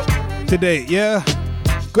hits to date, yeah?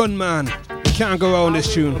 Gunman, you can't go around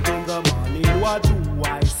this tune. In the morning, what do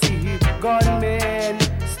I see? Gunmen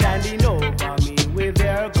standing over me with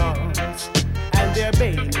their guns and their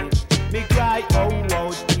bayonets. Me cry, oh,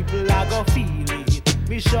 oh, people are gonna feel it.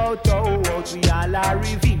 Me shout, oh, oh, we all are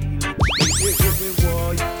reveal it.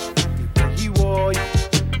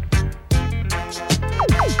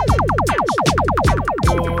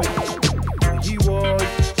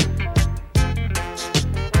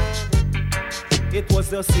 It was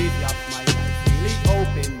the savior of my life, really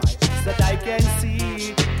opened my eyes that I can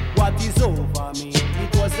see what is over me.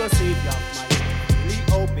 It was the savior of my life, really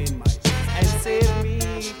opened my eyes and saved me.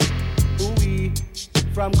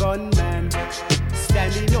 From gunmen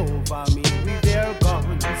standing over me with their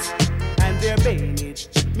guns and their bayonets.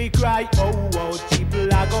 Me cry, oh, oh,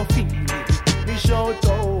 people are gonna feel it. Me shout,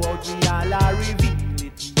 oh, oh, we all are reveal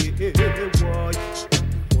it. Yeah, boy,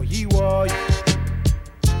 boy, boy,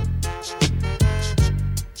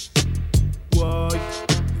 boy,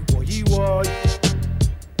 boy, boy.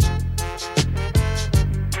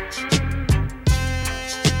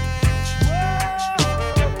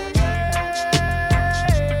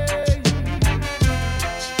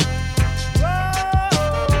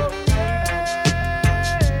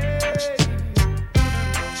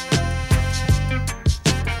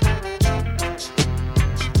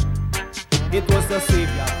 It was the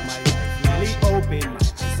savior of my life, really opened my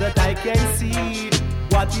eyes that I can see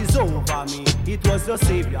what is over me. It was the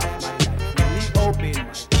savior of my life, really opened my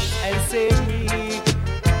eyes and saved me.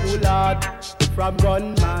 Oh Lord, from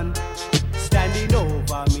gunmen standing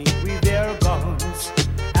over me with their guns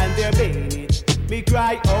and their bayonets. Me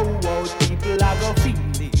cry, oh, oh, people are gonna feel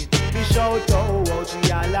it. Me shout, oh, oh,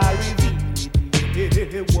 we all are reveal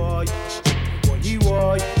it. Yeah, boy, boy,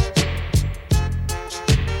 boy.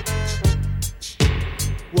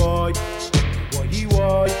 Why,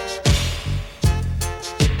 why?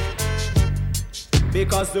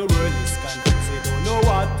 Because the world is confused, they don't know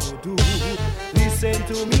what to do. Listen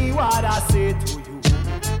to me, what I say to you.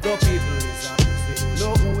 The people is honest, they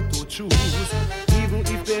don't know who to choose. Even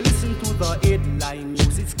if they listen to the headline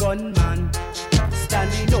news, it's gunman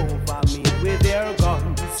standing over me with their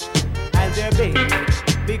guns and their bayonets.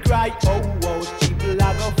 They cry, oh, oh, people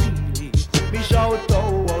are gonna feel it. Me shout,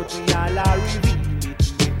 oh, oh, we all are revealed.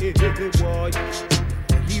 Boy,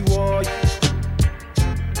 boy.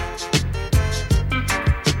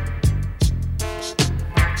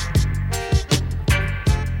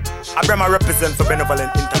 Abraham represent for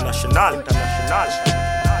Benevolent International.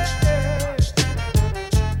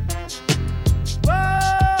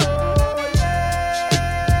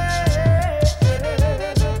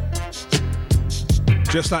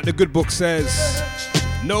 Just like the good book says,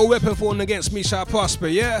 no weapon formed against me shall prosper,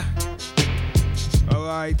 yeah?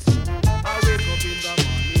 Alright. I wake up in the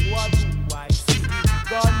morning, what do I see?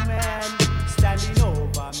 Gunmen standing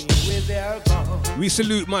over me with their guns. We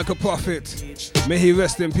salute Michael Prophet. May he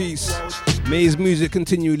rest in peace. May his music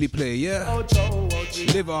continually play, yeah?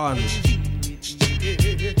 Live on.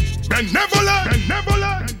 Benevolent,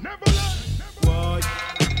 benevolent, Why?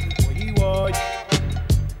 Why?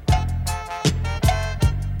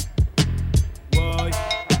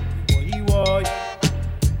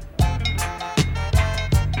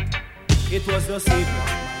 It was the Savior,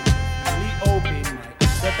 really open my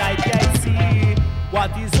eyes that I can see what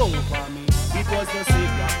is over me. It was the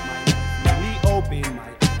Savior, really open my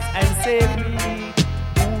eyes and save me,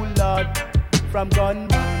 oh Lord, from gunmen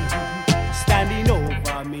standing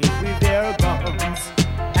over me with their guns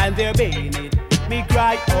and their bayonet. Me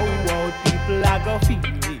cry, oh, oh, people are gonna feel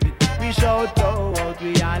it. We shout, oh, oh,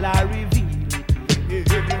 we all are reveal it.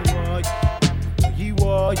 He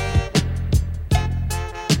was.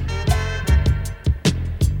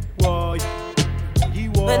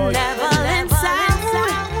 Benevolent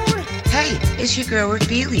sound. Hey, it's your girl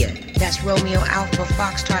Raphelia. That's Romeo Alpha,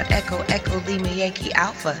 Foxtrot Echo, Echo Lima Yankee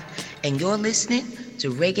Alpha. And you're listening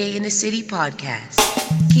to Reggae in the City podcast.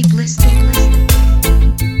 Keep listening.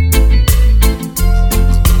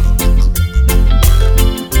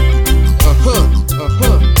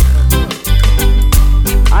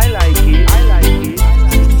 I like it.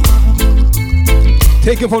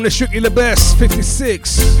 Taken from the Strictly the Best,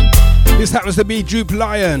 56. This happens to be Droop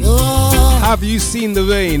Lion. Have you seen the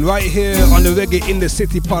rain? Right here on the Reggae in the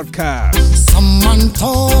City podcast. Someone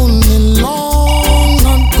told me long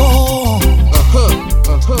ago,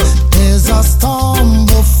 there's a storm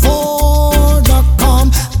before the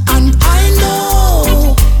calm, and I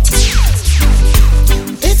know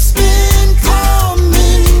it's been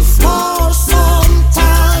coming for some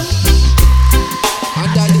time.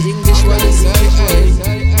 Under the English, what they say,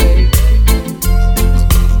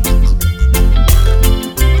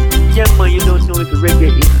 Yeah, man, you don't know it's Reggae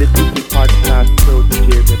in the City podcast, so DJ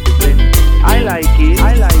represent. I like it.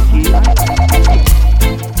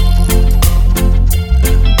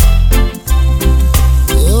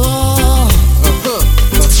 Oh.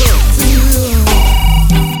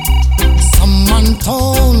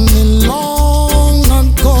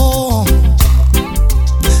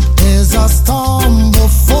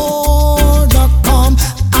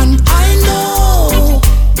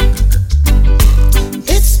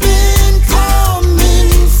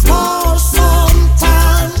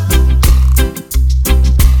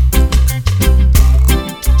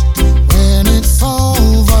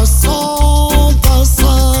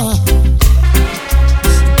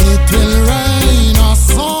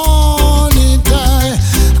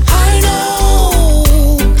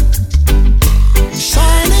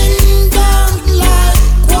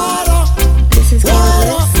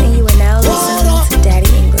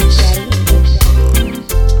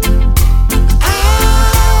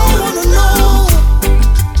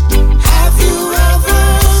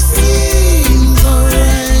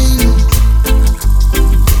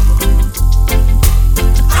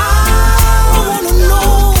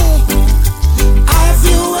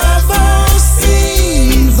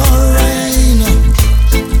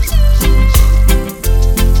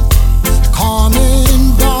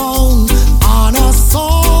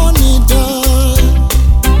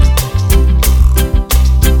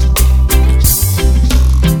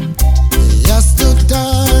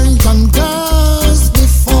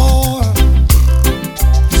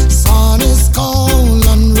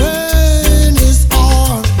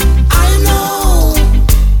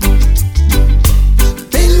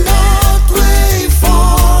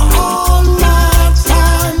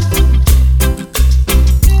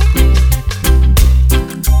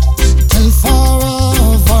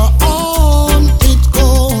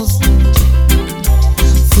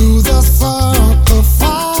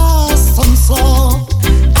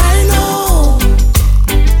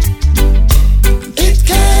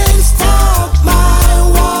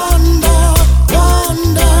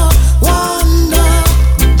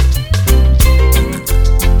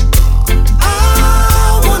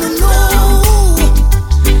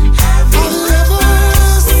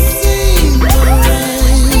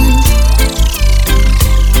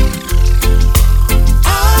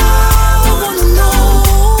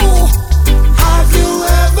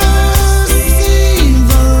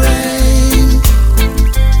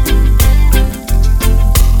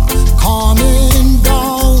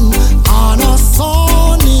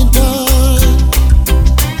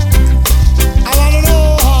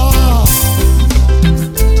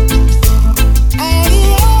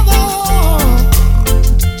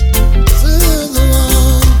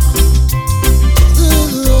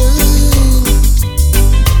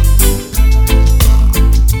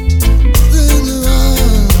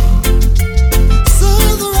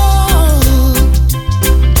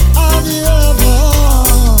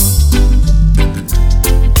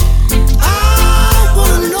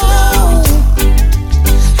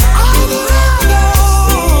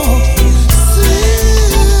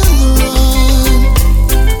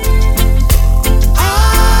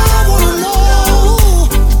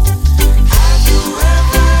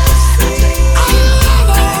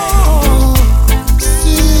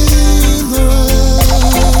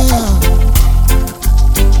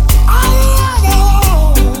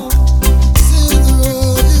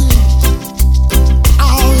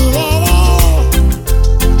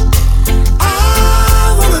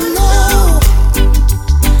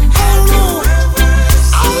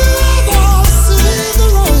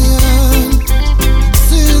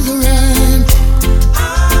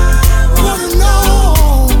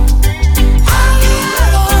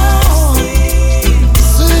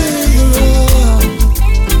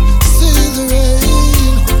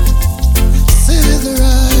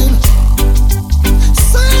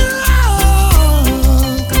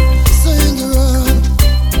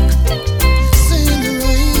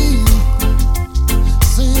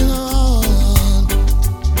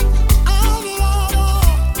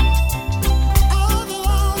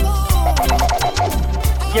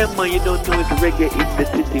 man, you don't know it's Reggae in the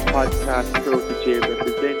City podcast protege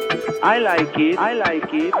representing. I like it. I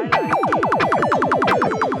like it. I like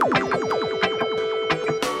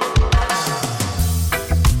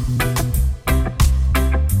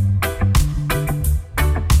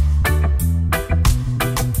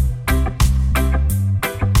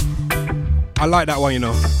I like that one, you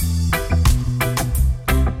know.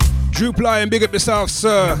 Drew Lion, big up yourself,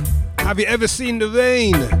 sir. Have you ever seen the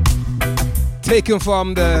rain? Taken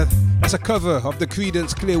from that's a cover of the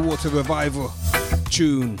Creedence Clearwater Revival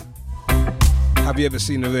tune. Have you ever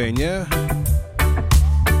seen the rain, yeah?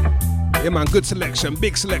 Yeah, man, good selection,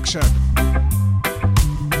 big selection.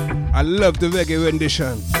 I love the reggae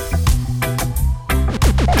rendition.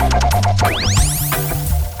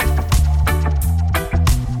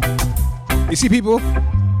 You see, people,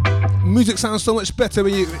 music sounds so much better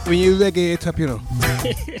when you reggae it up, you know.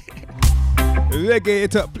 Reggae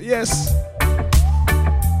it up, yes.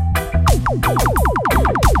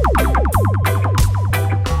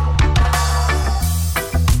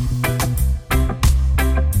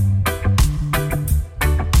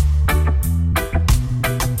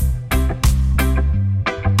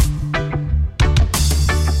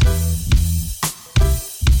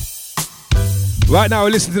 Right now,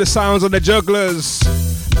 we listen to the sounds of the Jugglers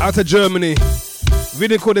out of Germany.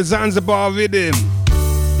 Rhythm called the Zanzibar Rhythm.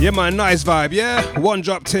 Yeah, man, nice vibe, yeah? One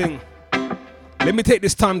drop thing. Let me take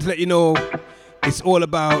this time to let you know it's all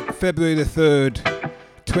about February the 3rd,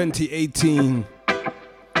 2018.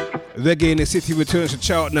 Reggae in the City returns to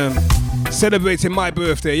Cheltenham, celebrating my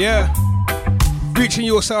birthday, yeah? Reaching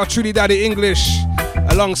yourself, truly Daddy English,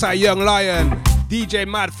 alongside Young Lion, DJ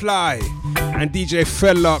Madfly, and DJ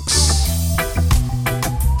Fredlocks.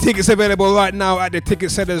 Tickets available right now at the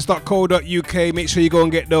ticketsellers.co.uk. Make sure you go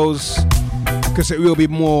and get those, because it will be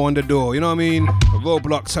more on the door. You know what I mean? A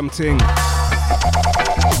roadblock, something.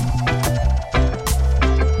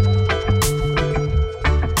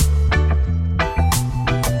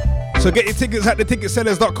 So get your tickets at the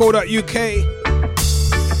ticketsellers.co.uk.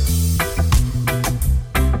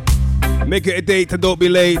 Make it a date and don't be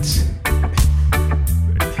late.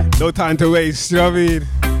 No time to waste, you know what I mean?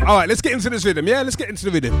 Alright, let's get into this rhythm, yeah? Let's get into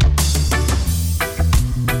the rhythm.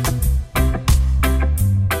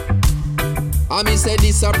 I mean say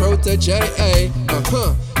this a protege, and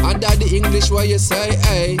that the English what you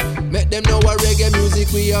say, Make them know what reggae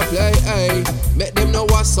music we a play, Make them know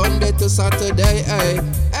what Sunday to Saturday,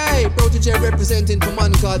 Hey, protege representing for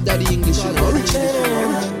man called Daddy English. You're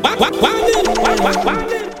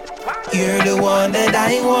the one that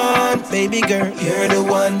I want, baby girl. You're the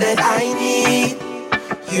one that I need.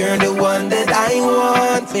 You're the one that I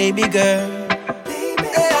want, baby girl.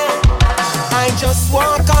 I just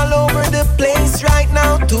walk all over the place right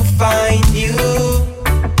now to find you,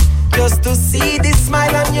 just to see this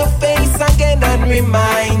smile on your face again and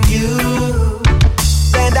remind you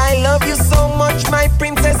that I love you so much, my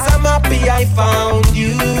princess. I'm happy I found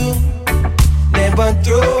you. Never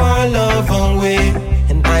throw our love away,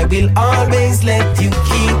 and I will always let you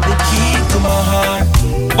keep the key to my heart.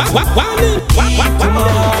 Key to my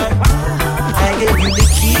heart. I gave you the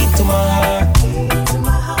key to my heart,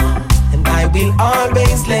 and I will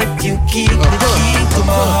always let you keep the key to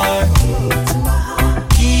my heart.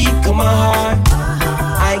 Key to my heart.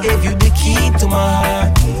 I gave you the key to my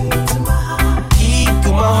heart. Key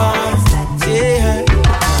to my heart. Yeah.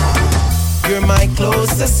 You're my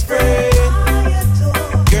closest friend,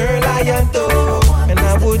 girl. I adore, and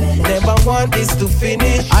I would never want this to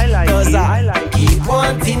finish. Cause I keep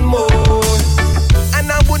wanting more.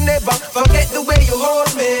 And I would never forget the way you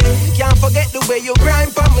hold me. Can't forget the way you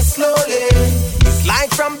grind for me slowly. It's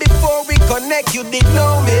like from before we connect, you didn't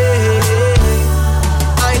know me.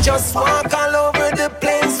 I just walk all over the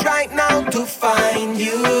place right now to find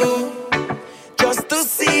you, just to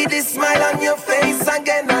see this smile on your face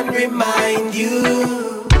again and remind you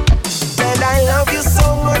that I love you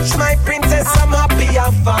so much, my princess. I'm happy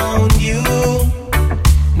I found you.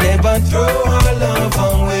 Never throw our love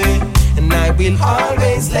away, and I will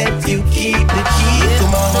always let you keep the key to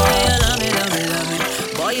my heart. Love me.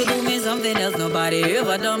 Boy, you do me something else nobody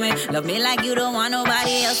ever done me. Love me like you don't want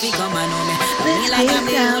nobody else become I know me. Love me like I'm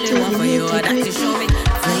the only one for you, that you show me.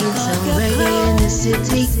 Playing some reggae in the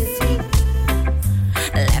city.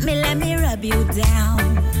 Let me rub you down.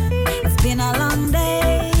 It's been a long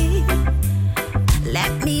day.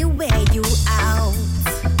 Let me wear you out.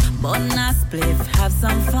 Burn a spliff, have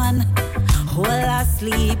some fun. Hold our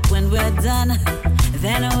sleep when we're done.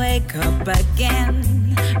 Then wake up again,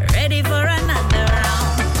 ready for another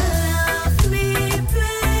round. Love me,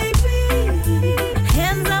 baby.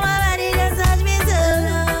 Hands on my body, just touch me so.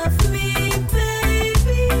 Love me,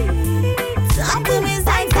 baby.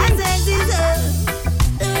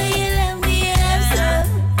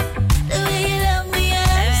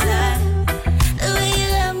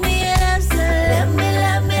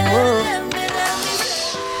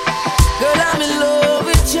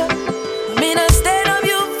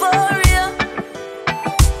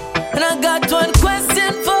 And I got one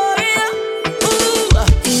question for you. Ooh.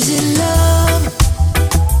 Is it love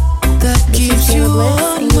that keeps you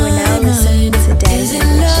on my mind? Is it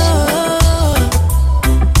love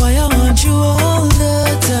why I want you all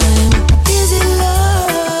the time? Is it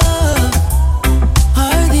love?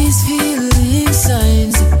 Are these feeling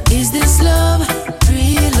signs? Is this love,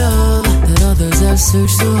 real love, that others have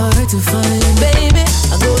searched so hard to find? Baby,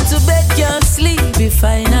 I go to bed, can't sleep if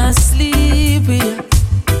I not sleep with you.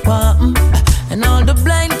 And all the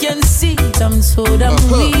blind can see it, I'm so damn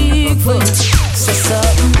weak for you. So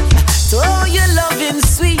something, so how your loving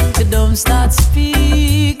sweet, you don't start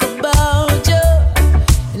speak about you.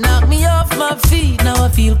 You knock me off my feet, now I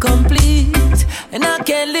feel complete, and I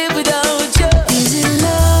can't live without you. Is it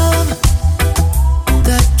love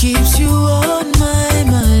that keeps you on my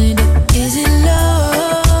mind? Is it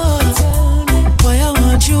love why I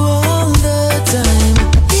want you all the time?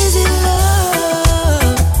 Is it love?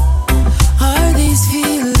 Are these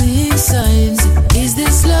feeling signs? Is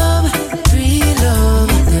this love, real love,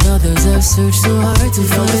 that others have searched so hard to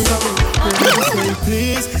find?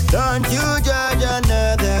 Please don't you judge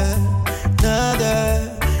another.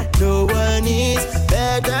 No one is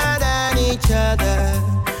better than each other.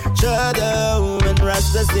 When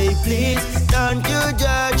Rasta say please don't you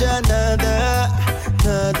judge another.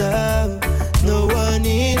 No one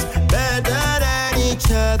is better than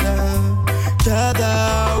each other.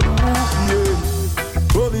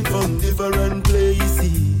 Coming from different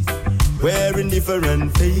places, wearing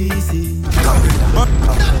different faces.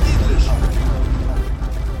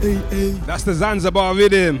 That's the Zanzibar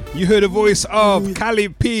rhythm. You heard the voice of Cali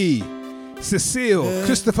P, Cecile,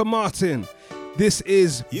 Christopher Martin. This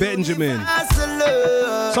is Benjamin.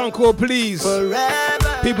 Song called Please.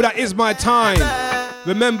 People, that is my time.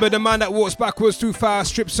 Remember, the man that walks backwards too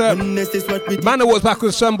fast strips up. The man that walks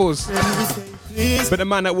backwards stumbles. But the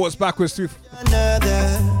man that walks backwards too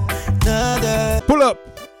pull up.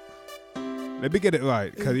 Let me get it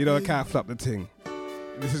right, because you know I can't flop the thing.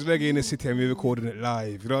 This is Reggae in the City and we're recording it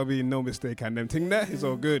live. You know what I mean? No mistake, and them thing there is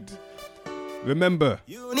all good. Remember,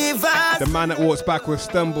 the man that walks backwards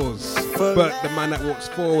stumbles, but the man that walks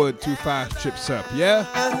forward too fast trips up, yeah?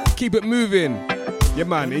 Keep it moving. Yeah,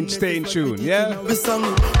 man, stay in tune, yeah? When we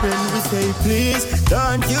say please,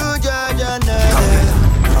 don't you judge another.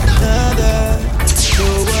 No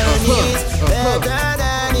one is better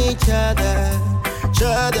than each other.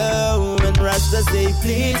 When Rasta say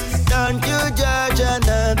please, don't you judge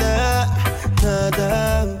another.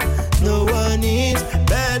 No one is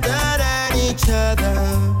better than each other.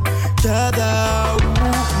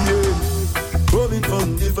 Coming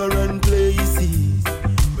from different places,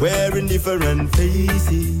 wearing different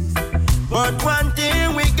faces. But one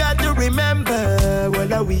thing we got to remember,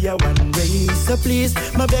 well, we are one race. So please,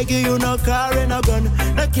 my beg you, no car and no gun,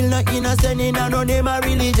 no kill, no innocent, in no name or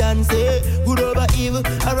religion. Say good over evil,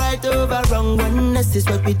 or right over wrong. Oneness is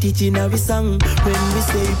what we teach in our song. When we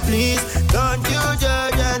say please, don't you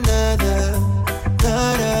judge another.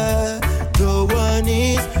 No one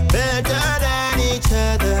is better than each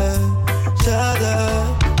other.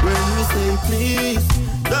 When we say please,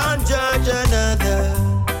 don't judge another.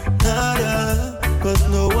 Cause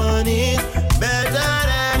no one is better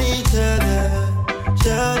than each other.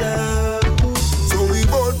 So we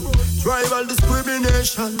born tribal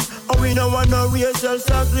discrimination, and we don't want no racial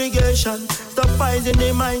segregation. Stop fighting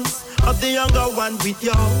the minds of the younger one with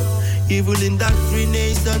your evil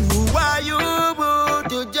indoctrination. Who are you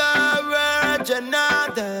to judge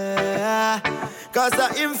another? Cause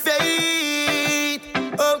I am faith,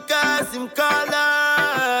 oh cause him color.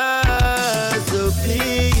 So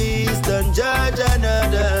please don't judge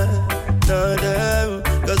another.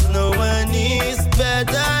 Cause no one is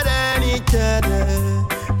better than each other.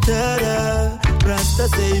 Rasta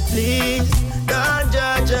say please don't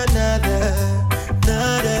judge another.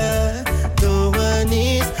 No one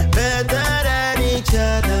is better than each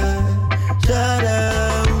other.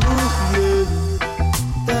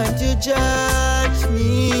 Don't you judge me.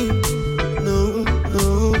 No.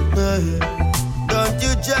 Don't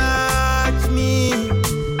you judge me.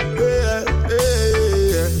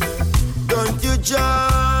 Don't you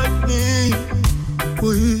judge me.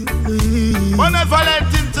 Benevolent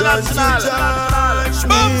International.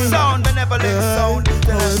 Boom sound, benevolent sound.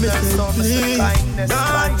 International sound, Mr. Kindness.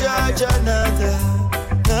 Don't judge another.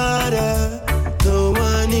 No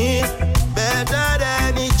one is better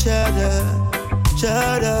than each other.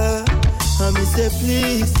 And me say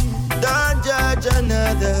please, don't judge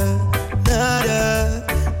another.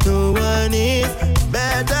 No one is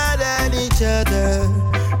better than each other.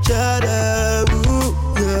 Ooh,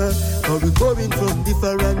 yeah. Are we coming from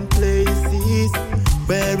different places,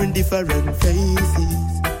 wearing different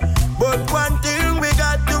faces. But one thing we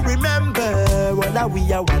got to remember, well, that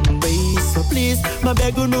we are one race. So please, my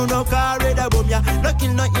beg you, no car red above ya. No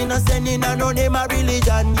kill, no innocent, in no name of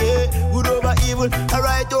religion, yeah. Good over evil,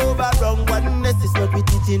 right over wrong. Oneness is what we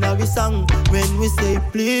teach in our song when we say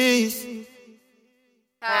please.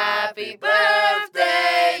 Happy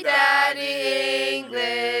birthday, Daddy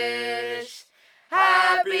English.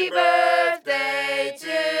 Happy birthday to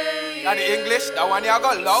you. Daddy English, that one you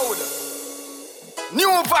got loud.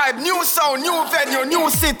 New vibe, new sound, new venue, new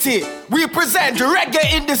city. We present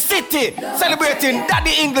Reggae in the City, celebrating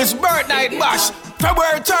Daddy English birthday bash.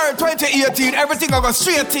 February 3rd, 2018, everything I go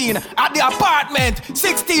straight in at the apartment,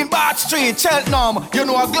 16 Bart Street, Cheltenham. You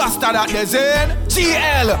know a Gloucester that there's in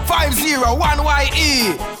GL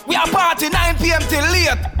 501YE. We are party 9 p.m. till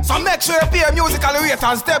late, so make sure you pay a musical rate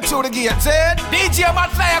and step through the gate. DJ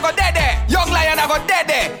Matt Fly I go dead there, Young Lion I go dead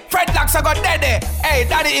there, Fred Locks I go dead there. Hey,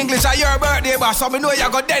 Daddy English are your birthday bash, so me know you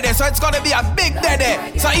go dead there, so it's gonna be a big dead there.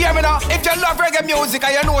 So hear me now, if you love reggae music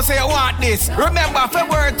and you know say you want this, remember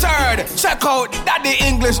February 3rd, check out Daddy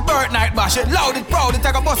English Bird Night Bash. It loud, it proud, it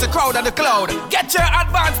take a bus, a crowd and the cloud. Get your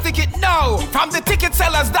advance ticket now from the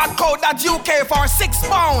ticketsellers.co.uk for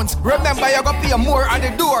 £6. Remember, you're gonna pay more at the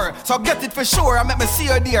door, so get it for sure and make me see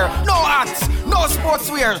you there. No hats, no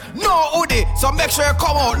sportswear, no hoodie, so make sure you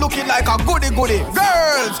come out looking like a goody.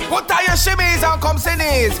 Girls, put on your shimmies and come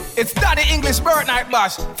sinies. It's Daddy English Bird Night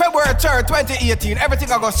Bash, February 3rd, 2018.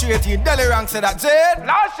 Everything I go straight in. Delly Rank said that, Zed.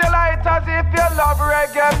 Flash your light as if you love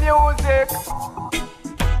reggae music.